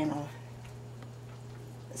 And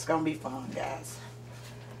it's going to be fun, guys.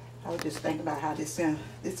 I was just thinking about how this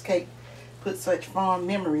cake put such fond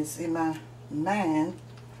memories in my mind.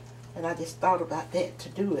 And I just thought about that to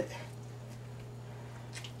do it.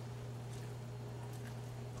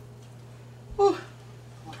 Whew,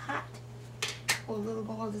 hot. A little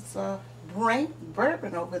more of this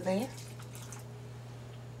bourbon over there.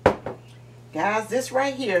 Guys, this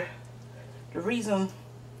right here, the reason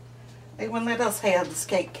they wouldn't let us have this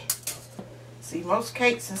cake. See, most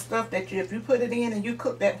cakes and stuff that if you put it in and you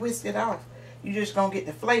cook that whisk it off, you just gonna get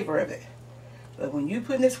the flavor of it. But when you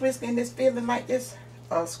put this whisk in this filling like this,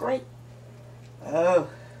 scrape, oh,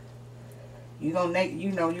 you're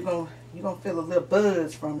gonna feel a little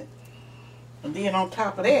buzz from it. And then on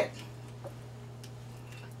top of that,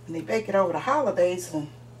 when they bake it over the holidays, and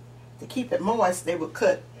to keep it moist, they would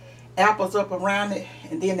cut apples up around it,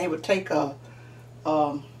 and then they would take a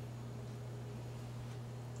what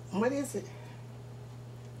is it?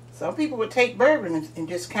 Some people would take bourbon and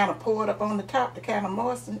just kind of pour it up on the top to kind of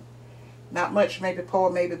moisten it. Not much, maybe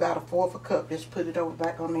pour maybe about a fourth of a cup. Just put it over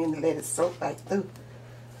back on there and let it soak right through.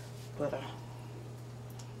 But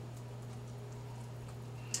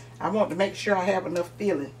I want to make sure I have enough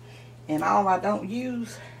filling. And all I don't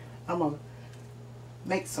use, I'm going to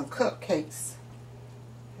make some cupcakes.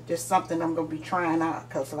 Just something I'm going to be trying out.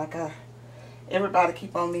 Because like everybody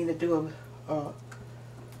keep on needing to do a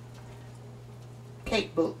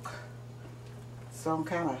cake book. So I'm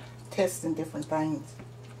kind of testing different things.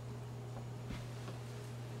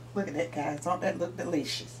 Look at that, guys. Don't that look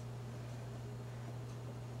delicious?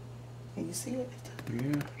 Can you see it?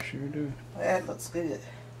 Yeah, sure do. Well, that looks good.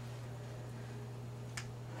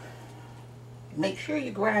 Make sure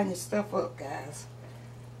you grind your stuff up, guys.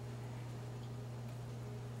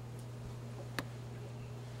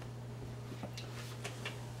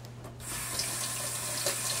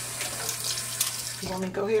 You want me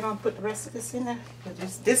to go ahead and put the rest of this in there?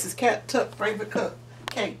 This is Cat Tuck favorite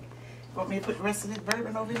cake. Want me to put the rest of this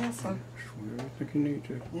bourbon over here? So, Whatever you think you need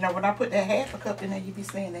to. you know, when I put that half a cup in there, you be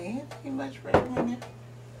saying there ain't too much bourbon in there.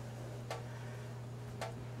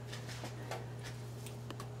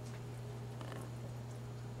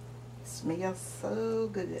 It smells so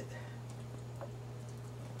good.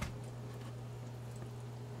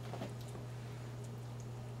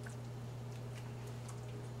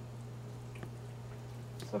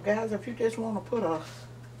 So guys, if you just want to put a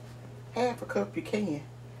half a cup, you can.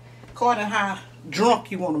 According to how drunk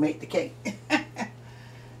you want to make the cake.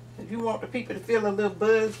 If you want the people to feel a little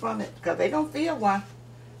buzz from it, because they don't feel one,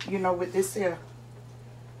 you know, with this here,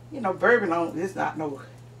 you know, bourbon on it's not no,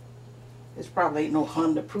 it's probably ain't no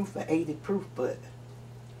 100 proof or 80 proof, but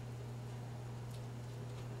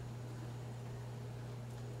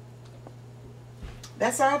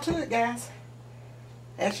that's all to it, guys.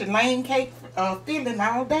 That's your lane cake filling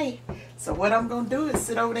all day. So what I'm going to do is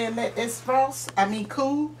sit over there and let this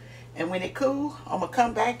cool. And when it cool, I'm going to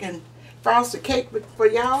come back and frost the cake for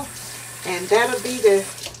y'all. And that'll be the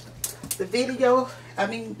video,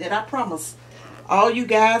 that I promised. All you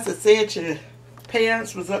guys that said your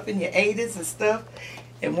parents was up in your 80s and stuff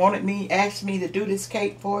and asked me to do this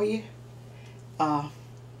cake for you. I'm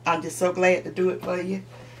just so glad to do it for you.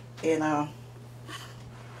 And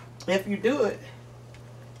if you do it,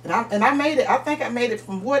 and I made it. I think I made it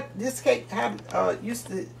from what this cake had used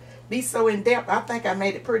to be so in depth. I think I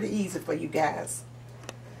made it pretty easy for you guys.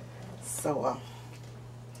 So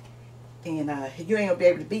you ain't gonna be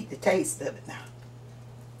able to beat the taste of it now.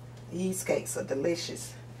 These cakes are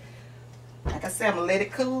delicious. Like I said, I'm gonna let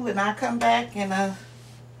it cool, and I'll come back and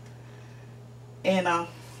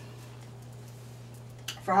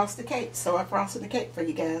frost the cake. So I frosted the cake for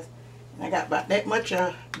you guys, and I got about that much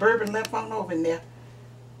bourbon left on over in there.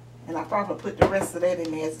 And I probably put the rest of that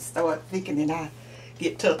in there as it start thickening, and I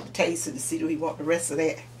get to taste it to see do we want the rest of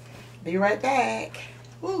that. Be right back.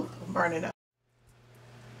 Ooh, I'm burning up.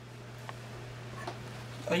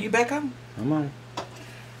 Are you back on? I'm on.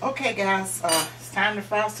 Okay, guys, it's time to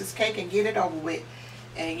frost this cake and get it over with.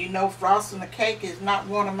 And you know, frosting the cake is not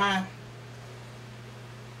one of my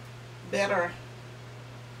better,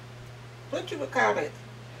 what you would call it.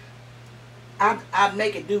 I'd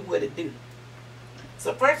make it do what it do.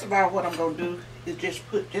 So first of all, what I'm going to do is just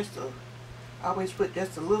put always put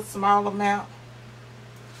just a little small amount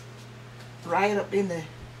right up in the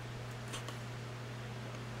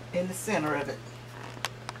center of it.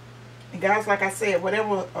 And guys, like I said,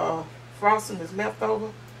 whatever frosting is left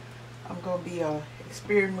over, I'm going to be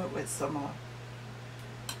experiment with some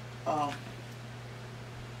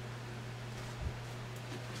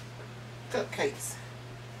cupcakes.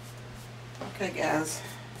 Okay, guys.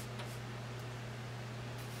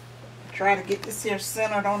 Try to get this here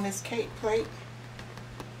centered on this cake plate.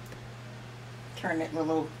 Turn it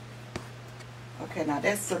little. Okay, now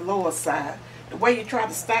that's the lower side. The way you try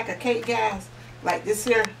to stack a cake, guys, like this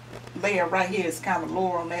here layer right here is kind of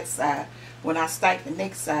lower on that side. When I stack the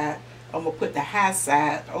next side, I'm going to put the high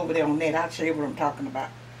side over there on that. I'll show you what I'm talking about.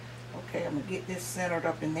 Okay, I'm going to get this centered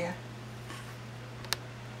up in there.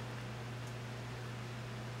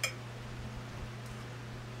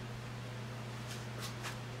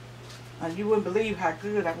 And you wouldn't believe how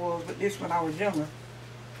good I was with this when I was younger.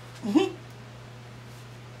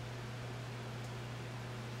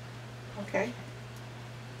 Okay.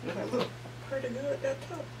 Does that look pretty good at that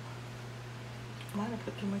top? Might have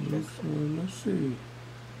put too much of this. Let's see.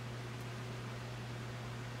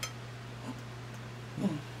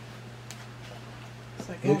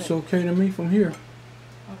 So Looks okay to me from here.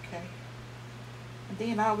 Okay. And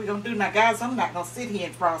then all we're going to do now, guys, I'm not going to sit here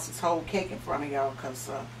and frost this whole cake in front of y'all because,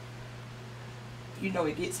 you know,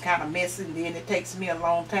 it gets kind of messy and then it takes me a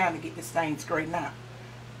long time to get this thing straightened out.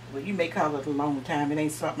 Well, you may call it a long time. It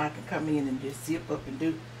ain't something I can come in and just zip up and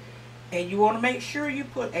do. And you want to make sure you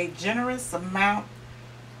put a generous amount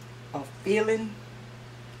of filling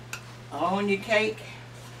on your cake.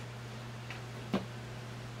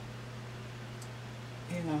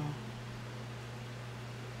 You know,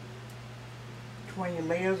 between your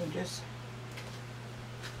layers and just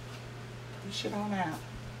dish it on out.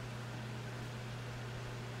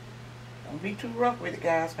 Don't be too rough with it,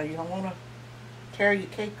 guys, because you don't want to tear your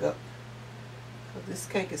cake up. Because this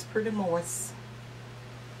cake is pretty moist.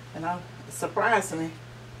 And it's surprising me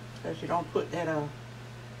because you don't put that, you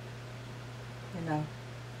know,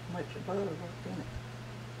 much butter up in it.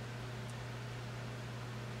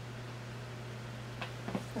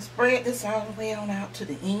 And spread this all the way on out to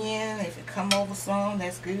the end. If it come over some,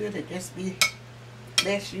 that's good. It just be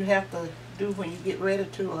less you have to do when you get ready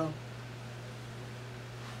to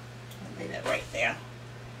lay that right there.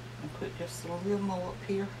 And put just a little more up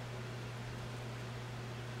here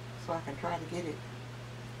so I can try to get it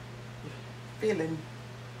filling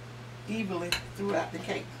evenly throughout the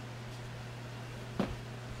cake. Now,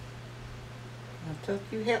 Tuck,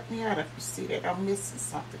 you help me out if you see that I'm missing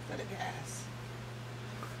something for the guys.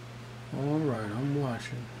 All right, I'm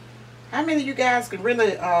watching. How many of you guys can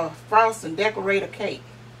really frost and decorate a cake?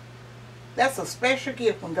 That's a special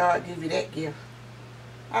gift when God gives you that gift.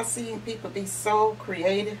 I've seen people be so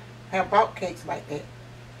creative, have bought cakes like that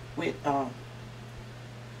with,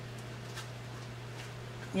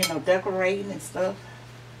 you know, decorating and stuff.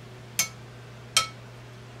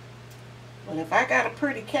 But if I got a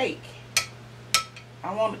pretty cake,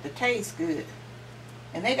 I want it to taste good.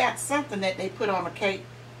 And they got something that they put on a cake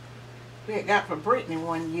we had got for Brittany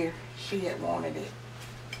one year. She had wanted it.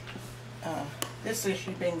 This is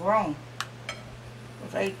She's Been Grown.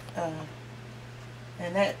 With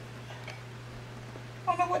and that,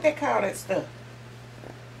 I don't know what they call that stuff.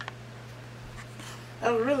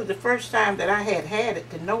 That was really the first time that I had it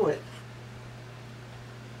to know it.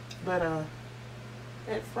 But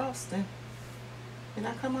that frosting, did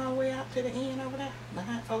I come all the way out to the end over there?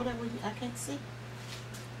 Behind over there where I can't see.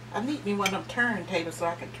 I need me one of them turntables so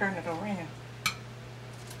I can turn it around.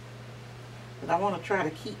 But I want to try to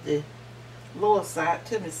keep the lower side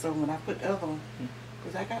to me so when I put the other one,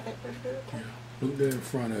 because I got that pretty good. Yeah. Look there in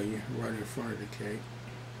front of you, right in front of the cake.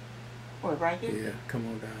 What, right here? Yeah, come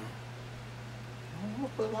on down. I'm going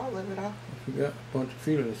to pull all of it off. You got a bunch of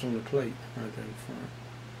fillers on the plate right there in front.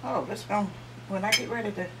 Oh, let's go. When I get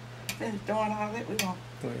ready to finish doing all that, we're going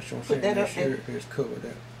to put that up there. Let's cover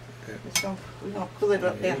that. We're going to pull it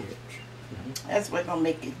up there. That's what's going to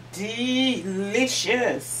make it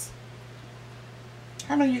delicious.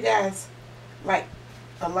 How many of you guys like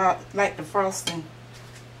the frosting?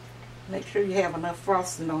 Make sure you have enough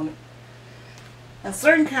frosting on it. A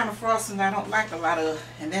certain kind of frosting I don't like a lot of,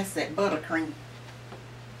 and that's that buttercream.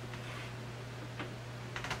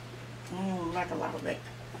 I don't like a lot of that.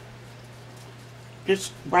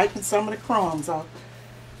 Just wiping some of the crumbs off.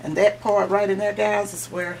 And that part right in there, guys, is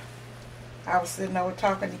where I was sitting over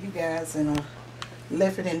talking to you guys and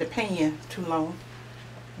left it in the pan too long.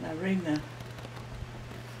 And I ring the.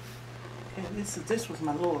 Okay, this was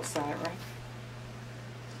my lower side, right?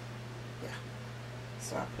 Yeah.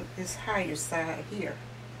 So I put this higher side here.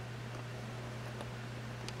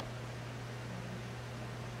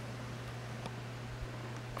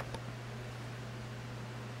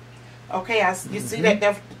 Okay, you see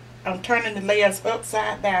that I'm turning the layers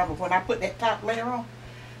upside down, but when I put that top layer on,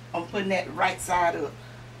 I'm putting that right side up.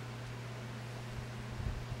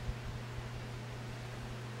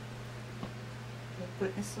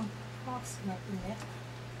 Putting some frosting up in there.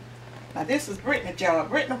 Now this is Brittany's job.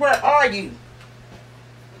 Brittany, where are you?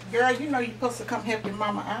 Girl, you know you're supposed to come help your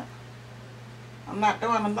mama out. I'm not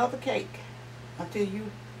doing another cake until you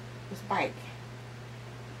bite.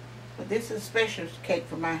 But this is a special cake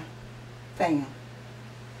for my fam.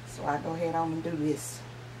 So I go ahead on and do this.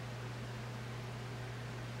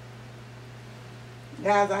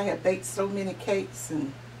 Guys, I have baked so many cakes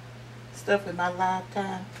and stuff in my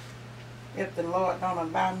lifetime. If the Lord don't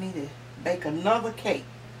allow me to bake another cake,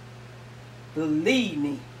 believe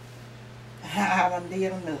me, I done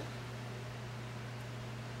did enough.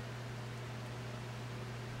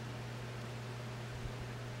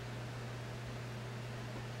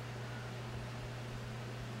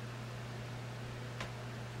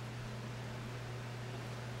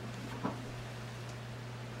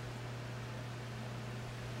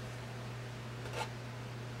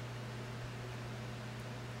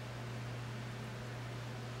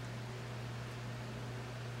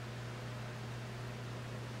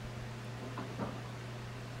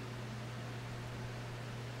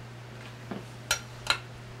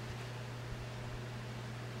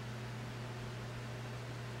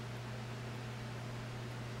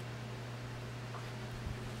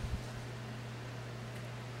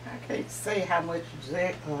 I can't say how much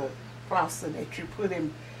frosting that you put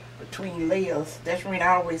in between layers. That's when I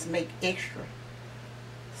always make extra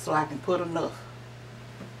so I can put enough.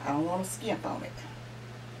 I don't want to skimp on it.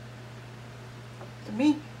 To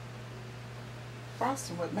me,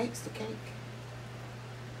 frosting what makes the cake.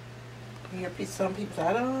 You hear some people say,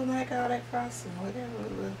 I don't like all that frosting,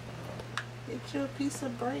 whatever. Get you a piece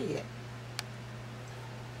of bread.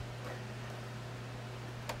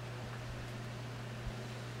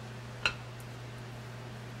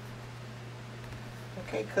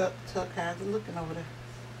 Okay, Tuck, how's it looking over there?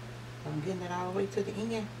 I'm getting it all the way to the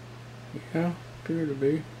end. Yeah, appear to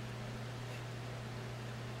be.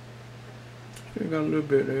 Still got a little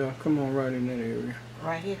bit there. Come on, right in that area.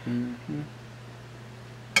 Right here? Mm-hmm.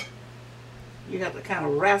 You have to kind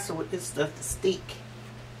of wrestle with this stuff to stick.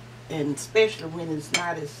 And especially when it's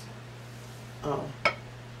not as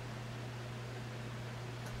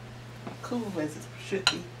cool as it should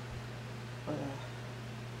be. But,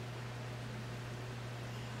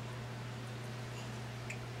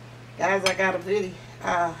 guys, I got a video.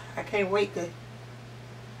 I can't wait to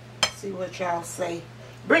see what y'all say.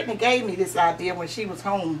 Brittany gave me this idea when she was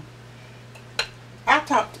home.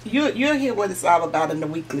 You'll hear what it's all about in the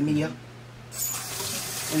weekly meal.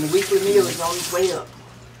 And the weekly meal is on its way up.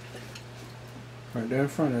 Right there in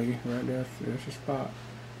front of you. Right there. There's your spot.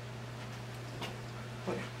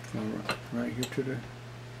 Where? Right here to the...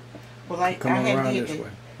 Well, I haven't did the,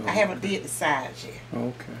 Oh, I haven't did the sides yet.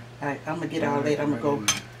 okay. I'm gonna get all that. I'm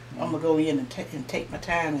gonna go in and take my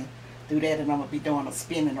time and do that, and I'm gonna be doing a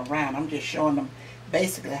spinning around. I'm just showing them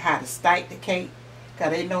basically how to stack the cake,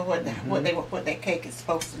 cause they know what that cake is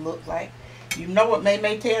supposed to look like. You know what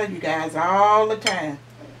May tell you guys all the time.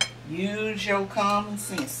 Use your common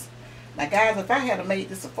sense. Now, guys, if I had made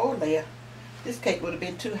this a 4-layer, this cake would have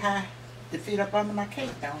been too high to fit up under my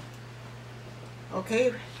cake, though.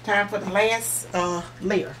 Okay, time for the last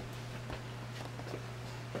layer.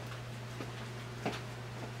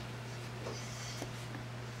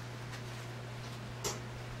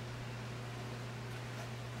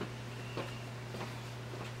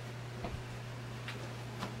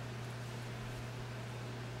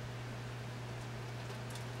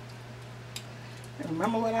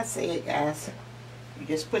 Remember what I said, guys. You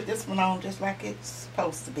just put this one on just like it's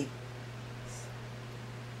supposed to be.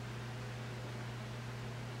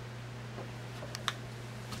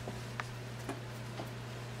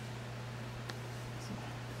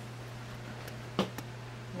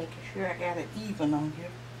 Making sure I got it even on here.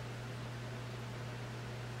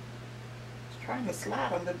 Just trying to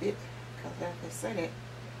slide a little bit because, like I said, that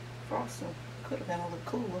frosting could have been a little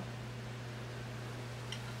cooler.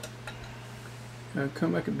 Now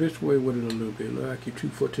come back this way with it a little bit. Look like you're 2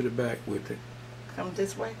 foot to the back with it. Come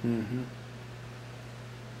this way? Mm-hmm.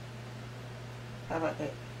 How about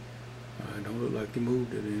that? It don't look like you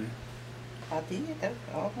moved it in. I did. That's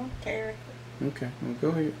all Terry. Okay, well, go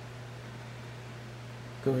ahead.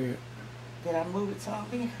 Go ahead. Did I move it some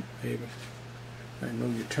here? Maybe. I know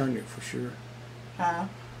you turned it for sure. Huh?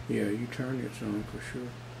 Yeah, you turned it some for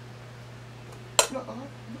sure. Look at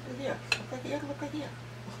here. Look at here. Look at here.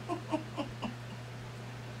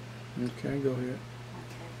 Okay, go ahead.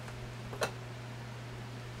 Okay.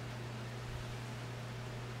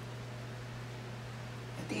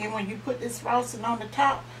 Then when you put this frosting on the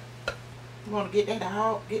top, you want to get that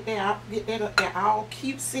all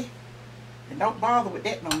cutesy, and don't bother with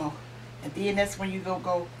that no more. And then that's when you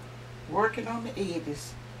go working on the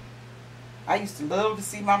edges. I used to love to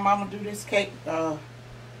see my mama do this cake.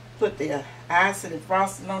 Put the icing and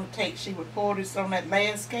frosting on the cake. She would pour this on that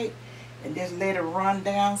last cake and just let it run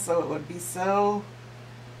down so it would be so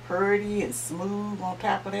pretty and smooth on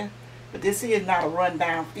top of there. But this here is not a run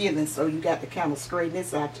down feeling, so you got to kind of straighten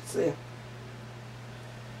this out yourself.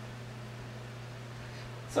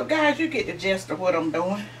 So guys, you get the gist of what I'm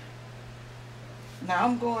doing. Now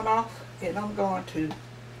I'm going off and I'm going to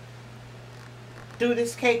do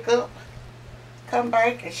this cake up, come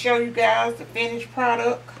back and show you guys the finished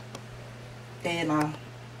product, and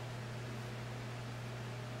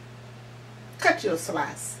cut you a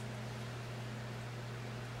slice.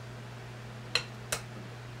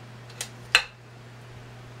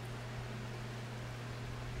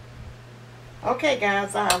 Okay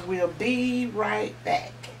guys, I will be right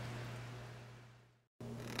back.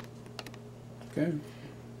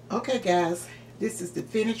 Okay guys, this is the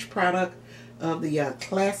finished product of the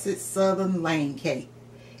classic Southern Lane cake.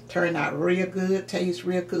 Turned out real good, tastes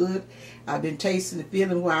real good. I've been tasting the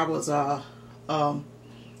feeling while I was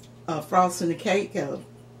frosting the cake,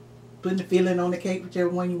 putting the filling on the cake, whichever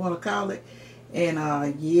one you want to call it.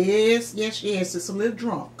 And yes, it's a little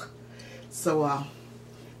drunk. So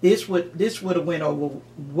this would have went over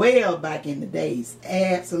well back in the days,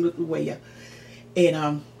 absolutely well.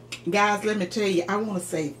 And guys, let me tell you, I want to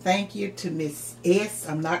say thank you to Miss S.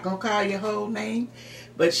 I'm not gonna call your whole name,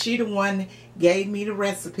 but she the one gave me the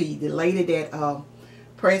recipe. The lady that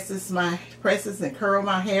presses and curl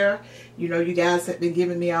my hair. You know, you guys have been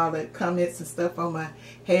giving me all the comments and stuff on my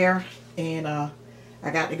hair, and I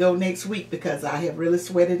got to go next week because I have really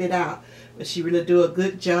sweated it out. But she really do a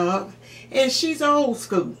good job, and she's old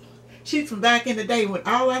school. She's from back in the day when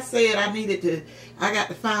all I said I got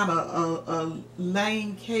to find a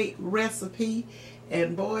Lane cake recipe,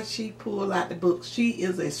 and boy, she pulled out the book. She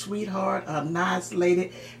is a sweetheart, a nice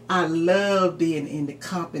lady. I love being in the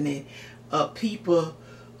company of people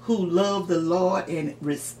who love the Lord and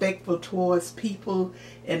respectful towards people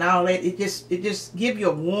and all that. It just give you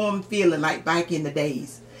a warm feeling like back in the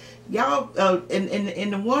days. Y'all,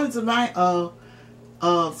 and the ones of my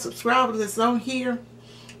subscribers that's on here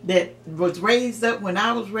that was raised up when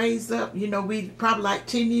I was raised up, you know, we probably like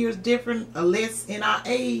 10 years different or less in our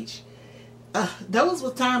age. Those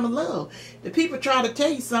was time of love. The people try to tell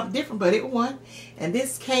you something different, but it wasn't. And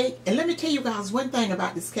this cake, and let me tell you guys one thing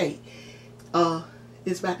about this cake.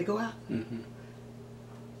 It's about to go out.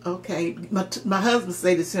 Okay, my husband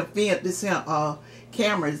said this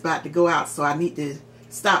camera is about to go out, so I need to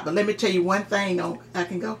stop. But let me tell you one thing. I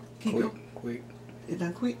can go. Quick. It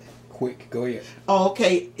done quick. Quick, go ahead. Oh,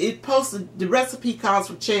 okay. It posted the recipe calls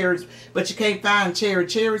for cherries, but you can't find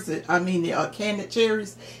cherries. I mean, the candied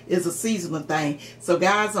cherries is a seasonal thing. So,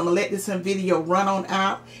 guys, I'm gonna let this video run on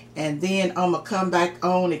out, and then I'm gonna come back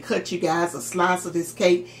on and cut you guys a slice of this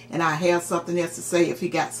cake, and I have something else to say if he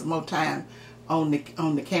got some more time on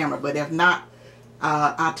the camera. But if not,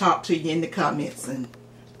 I'll talk to you in the comments, and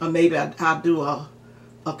or maybe I'll do a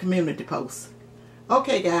community post.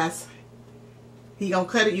 Okay, guys. He gonna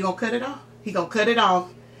cut it. You gonna cut it off? He gonna cut it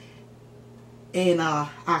off, and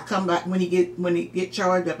I come back when he get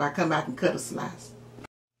charged up. I come back and cut a slice.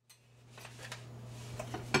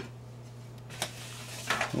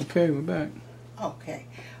 Okay, we're back.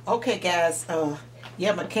 Okay, guys.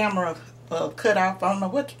 Yeah, my camera cut off. I don't know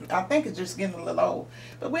what. I think it's just getting a little old,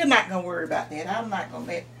 but we're not gonna worry about that. I'm not gonna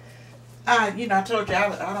let. You know, I told you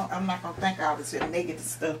I'm not gonna think all this negative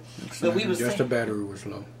stuff. But we was just the battery was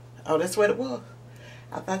low. Oh, that's what it was.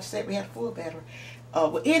 I thought you said we had a full battery.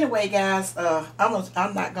 Well, anyway, guys,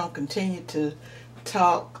 I'm not gonna continue to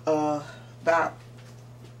talk about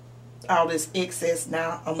all this excess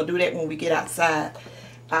now. I'm gonna do that when we get outside,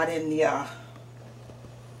 out in the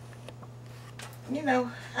you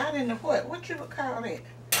know, out in the what you would call it,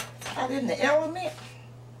 out in the element.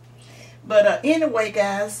 But anyway,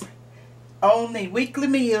 guys, on the weekly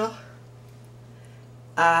meal,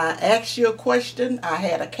 I asked you a question. I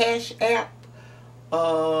had a Cash App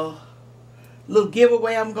little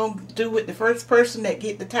giveaway I'm gonna do with the first person that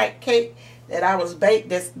get the type cake that I was baked.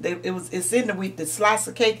 It's in the week. The slice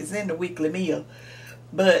of cake is in the weekly meal,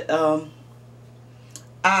 but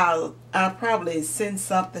I'll probably send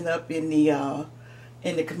something up in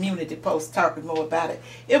the community post talking more about it.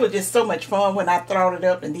 It was just so much fun when I thought it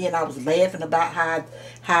up, and then I was laughing about how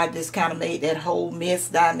I just kind of made that whole mess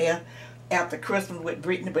down there after Christmas with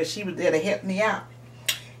Brittany, but she was there to help me out.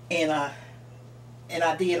 and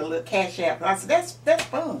I did a little Cash App. I said, that's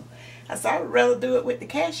fun. I said, I would rather do it with the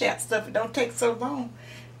Cash App stuff. It don't take so long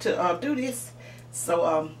to do this.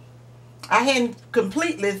 So I hadn't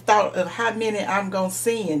completely thought of how many I'm gonna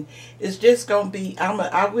send. It's just gonna be,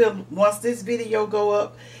 I will, once this video go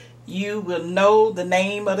up, you will know the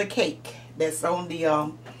name of the cake that's on the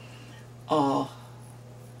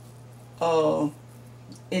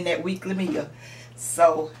in that weekly meal.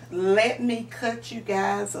 So let me cut you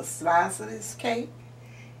guys a slice of this cake,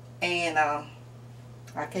 and I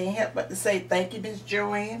can't help but to say thank you, Miss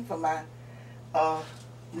Joanne, for my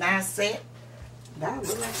nice set. Now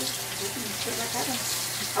look like this.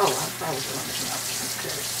 Oh, I'm probably going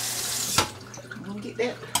to I'm gonna get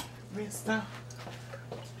that red stuff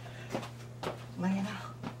laying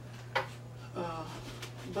out.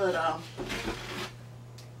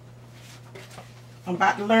 I'm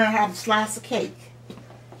about to learn how to slice a cake.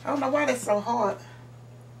 I don't know why that's so hard.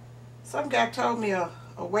 Some guy told me a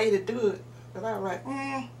way to do it, but I was like,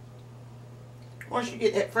 once you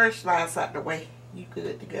get that first slice out the way, you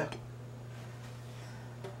good to go.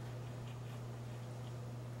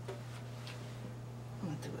 I'm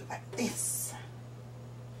gonna do it like this.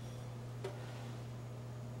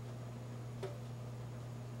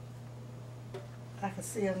 I can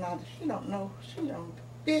see her now that she don't know, she don't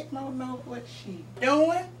know what she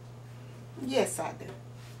doing. Yes, I do.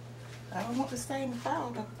 I don't want to stay in the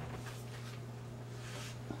foul though.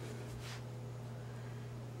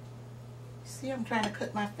 See, I'm trying to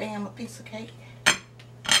cut my fam a piece of cake.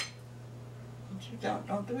 But you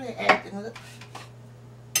don't do that acting up.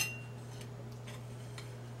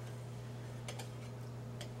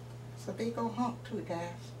 It's a big old hump too,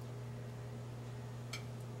 guys.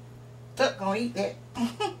 Tuck gonna eat that.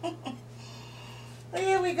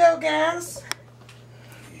 There we go, guys.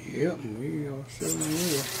 Yep, we are certainly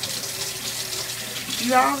will.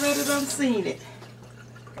 You already done seen it.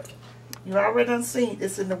 You already done seen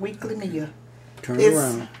this in the weekly meal. Turn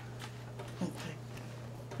around. Okay.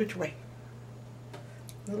 Which way?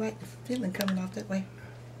 Look like the filling coming off that way.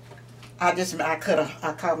 I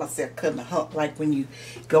call myself cutting a hump. Like when you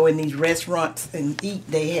go in these restaurants and eat,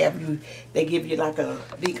 they give you like a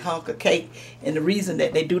big hunk of cake. And the reason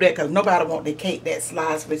that they do that, because nobody want their cake that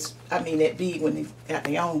slice, that big when they got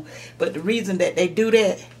their own. But the reason that they do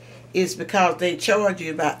that is because they charge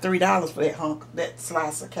you about $3 for that hunk, that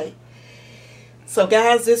slice of cake. So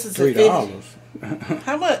guys, this is $3.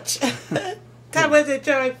 How much? How much they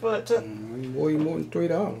charge for it? Way more than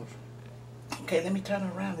 $3. Okay, let me turn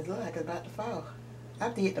it around. It looks like it's about to fall. I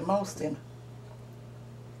did the most in it.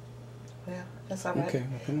 Well, that's all right. Okay,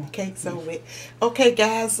 Cake's over with. Okay,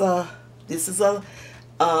 guys, this is a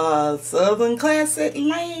Southern Classic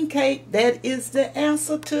Lane cake. That is the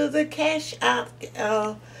answer to the Cash Out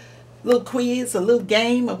little quiz, a little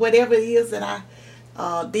game, or whatever it is that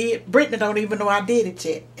I did. Brittany don't even know I did it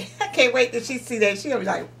yet. I can't wait till she see that. She'll be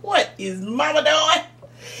like, what is Mama doing?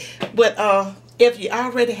 But if you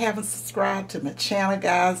already haven't subscribed to my channel,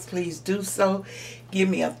 guys, please do so. Give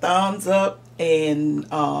me a thumbs up, and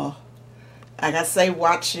like I say,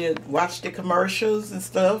 watch the commercials and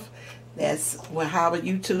stuff. That's how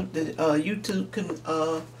YouTube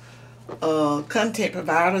content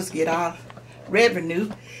providers get our revenue.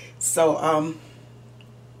 So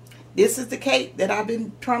this is the cake that I've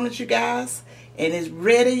been promising you guys, and it's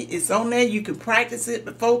ready. It's on there. You can practice it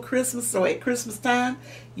before Christmas, so at Christmas time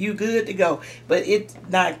you good to go. But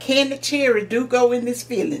now candied cherry do go in this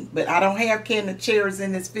filling, but I don't have candied cherries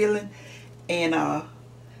in this filling. And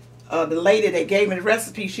the lady that gave me the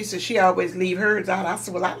recipe, she said she always leave hers out. I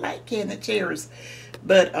said, well, I like candied cherries,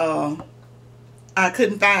 but I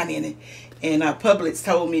couldn't find any. And Publix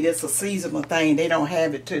told me that's a seasonal thing. They don't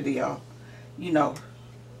have it to the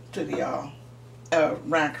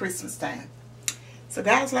around Christmas time. So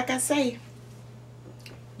guys, like I say,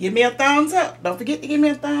 give me a thumbs up. Don't forget to give me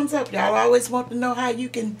a thumbs up. Y'all always want to know how you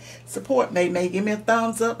can support me. Give me a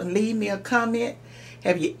thumbs up and leave me a comment.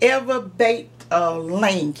 Have you ever baked a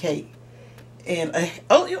Lane cake? And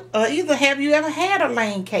either have you ever had a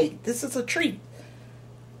Lane cake? This is a treat.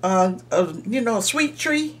 A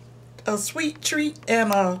sweet treat,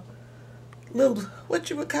 and a little, what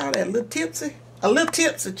you would call that, a little tipsy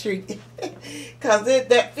treat. Because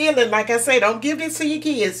that feeling, like I say, don't give this to your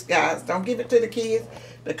kids, guys. Don't give it to the kids,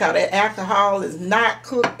 because that alcohol is not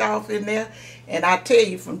cooked off in there. And I tell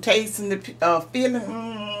you, from tasting the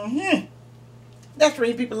feeling, that's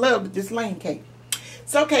what people love this Lane cake.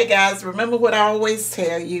 So, okay, guys, remember what I always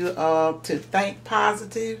tell you, to think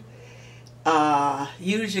positive,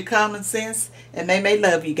 use your common sense, and they may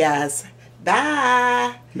love you guys.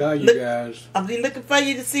 Bye. Bye, you guys. I'll be looking for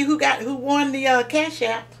you to see who won the Cash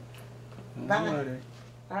App. Bye. Alrighty.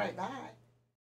 All right, bye.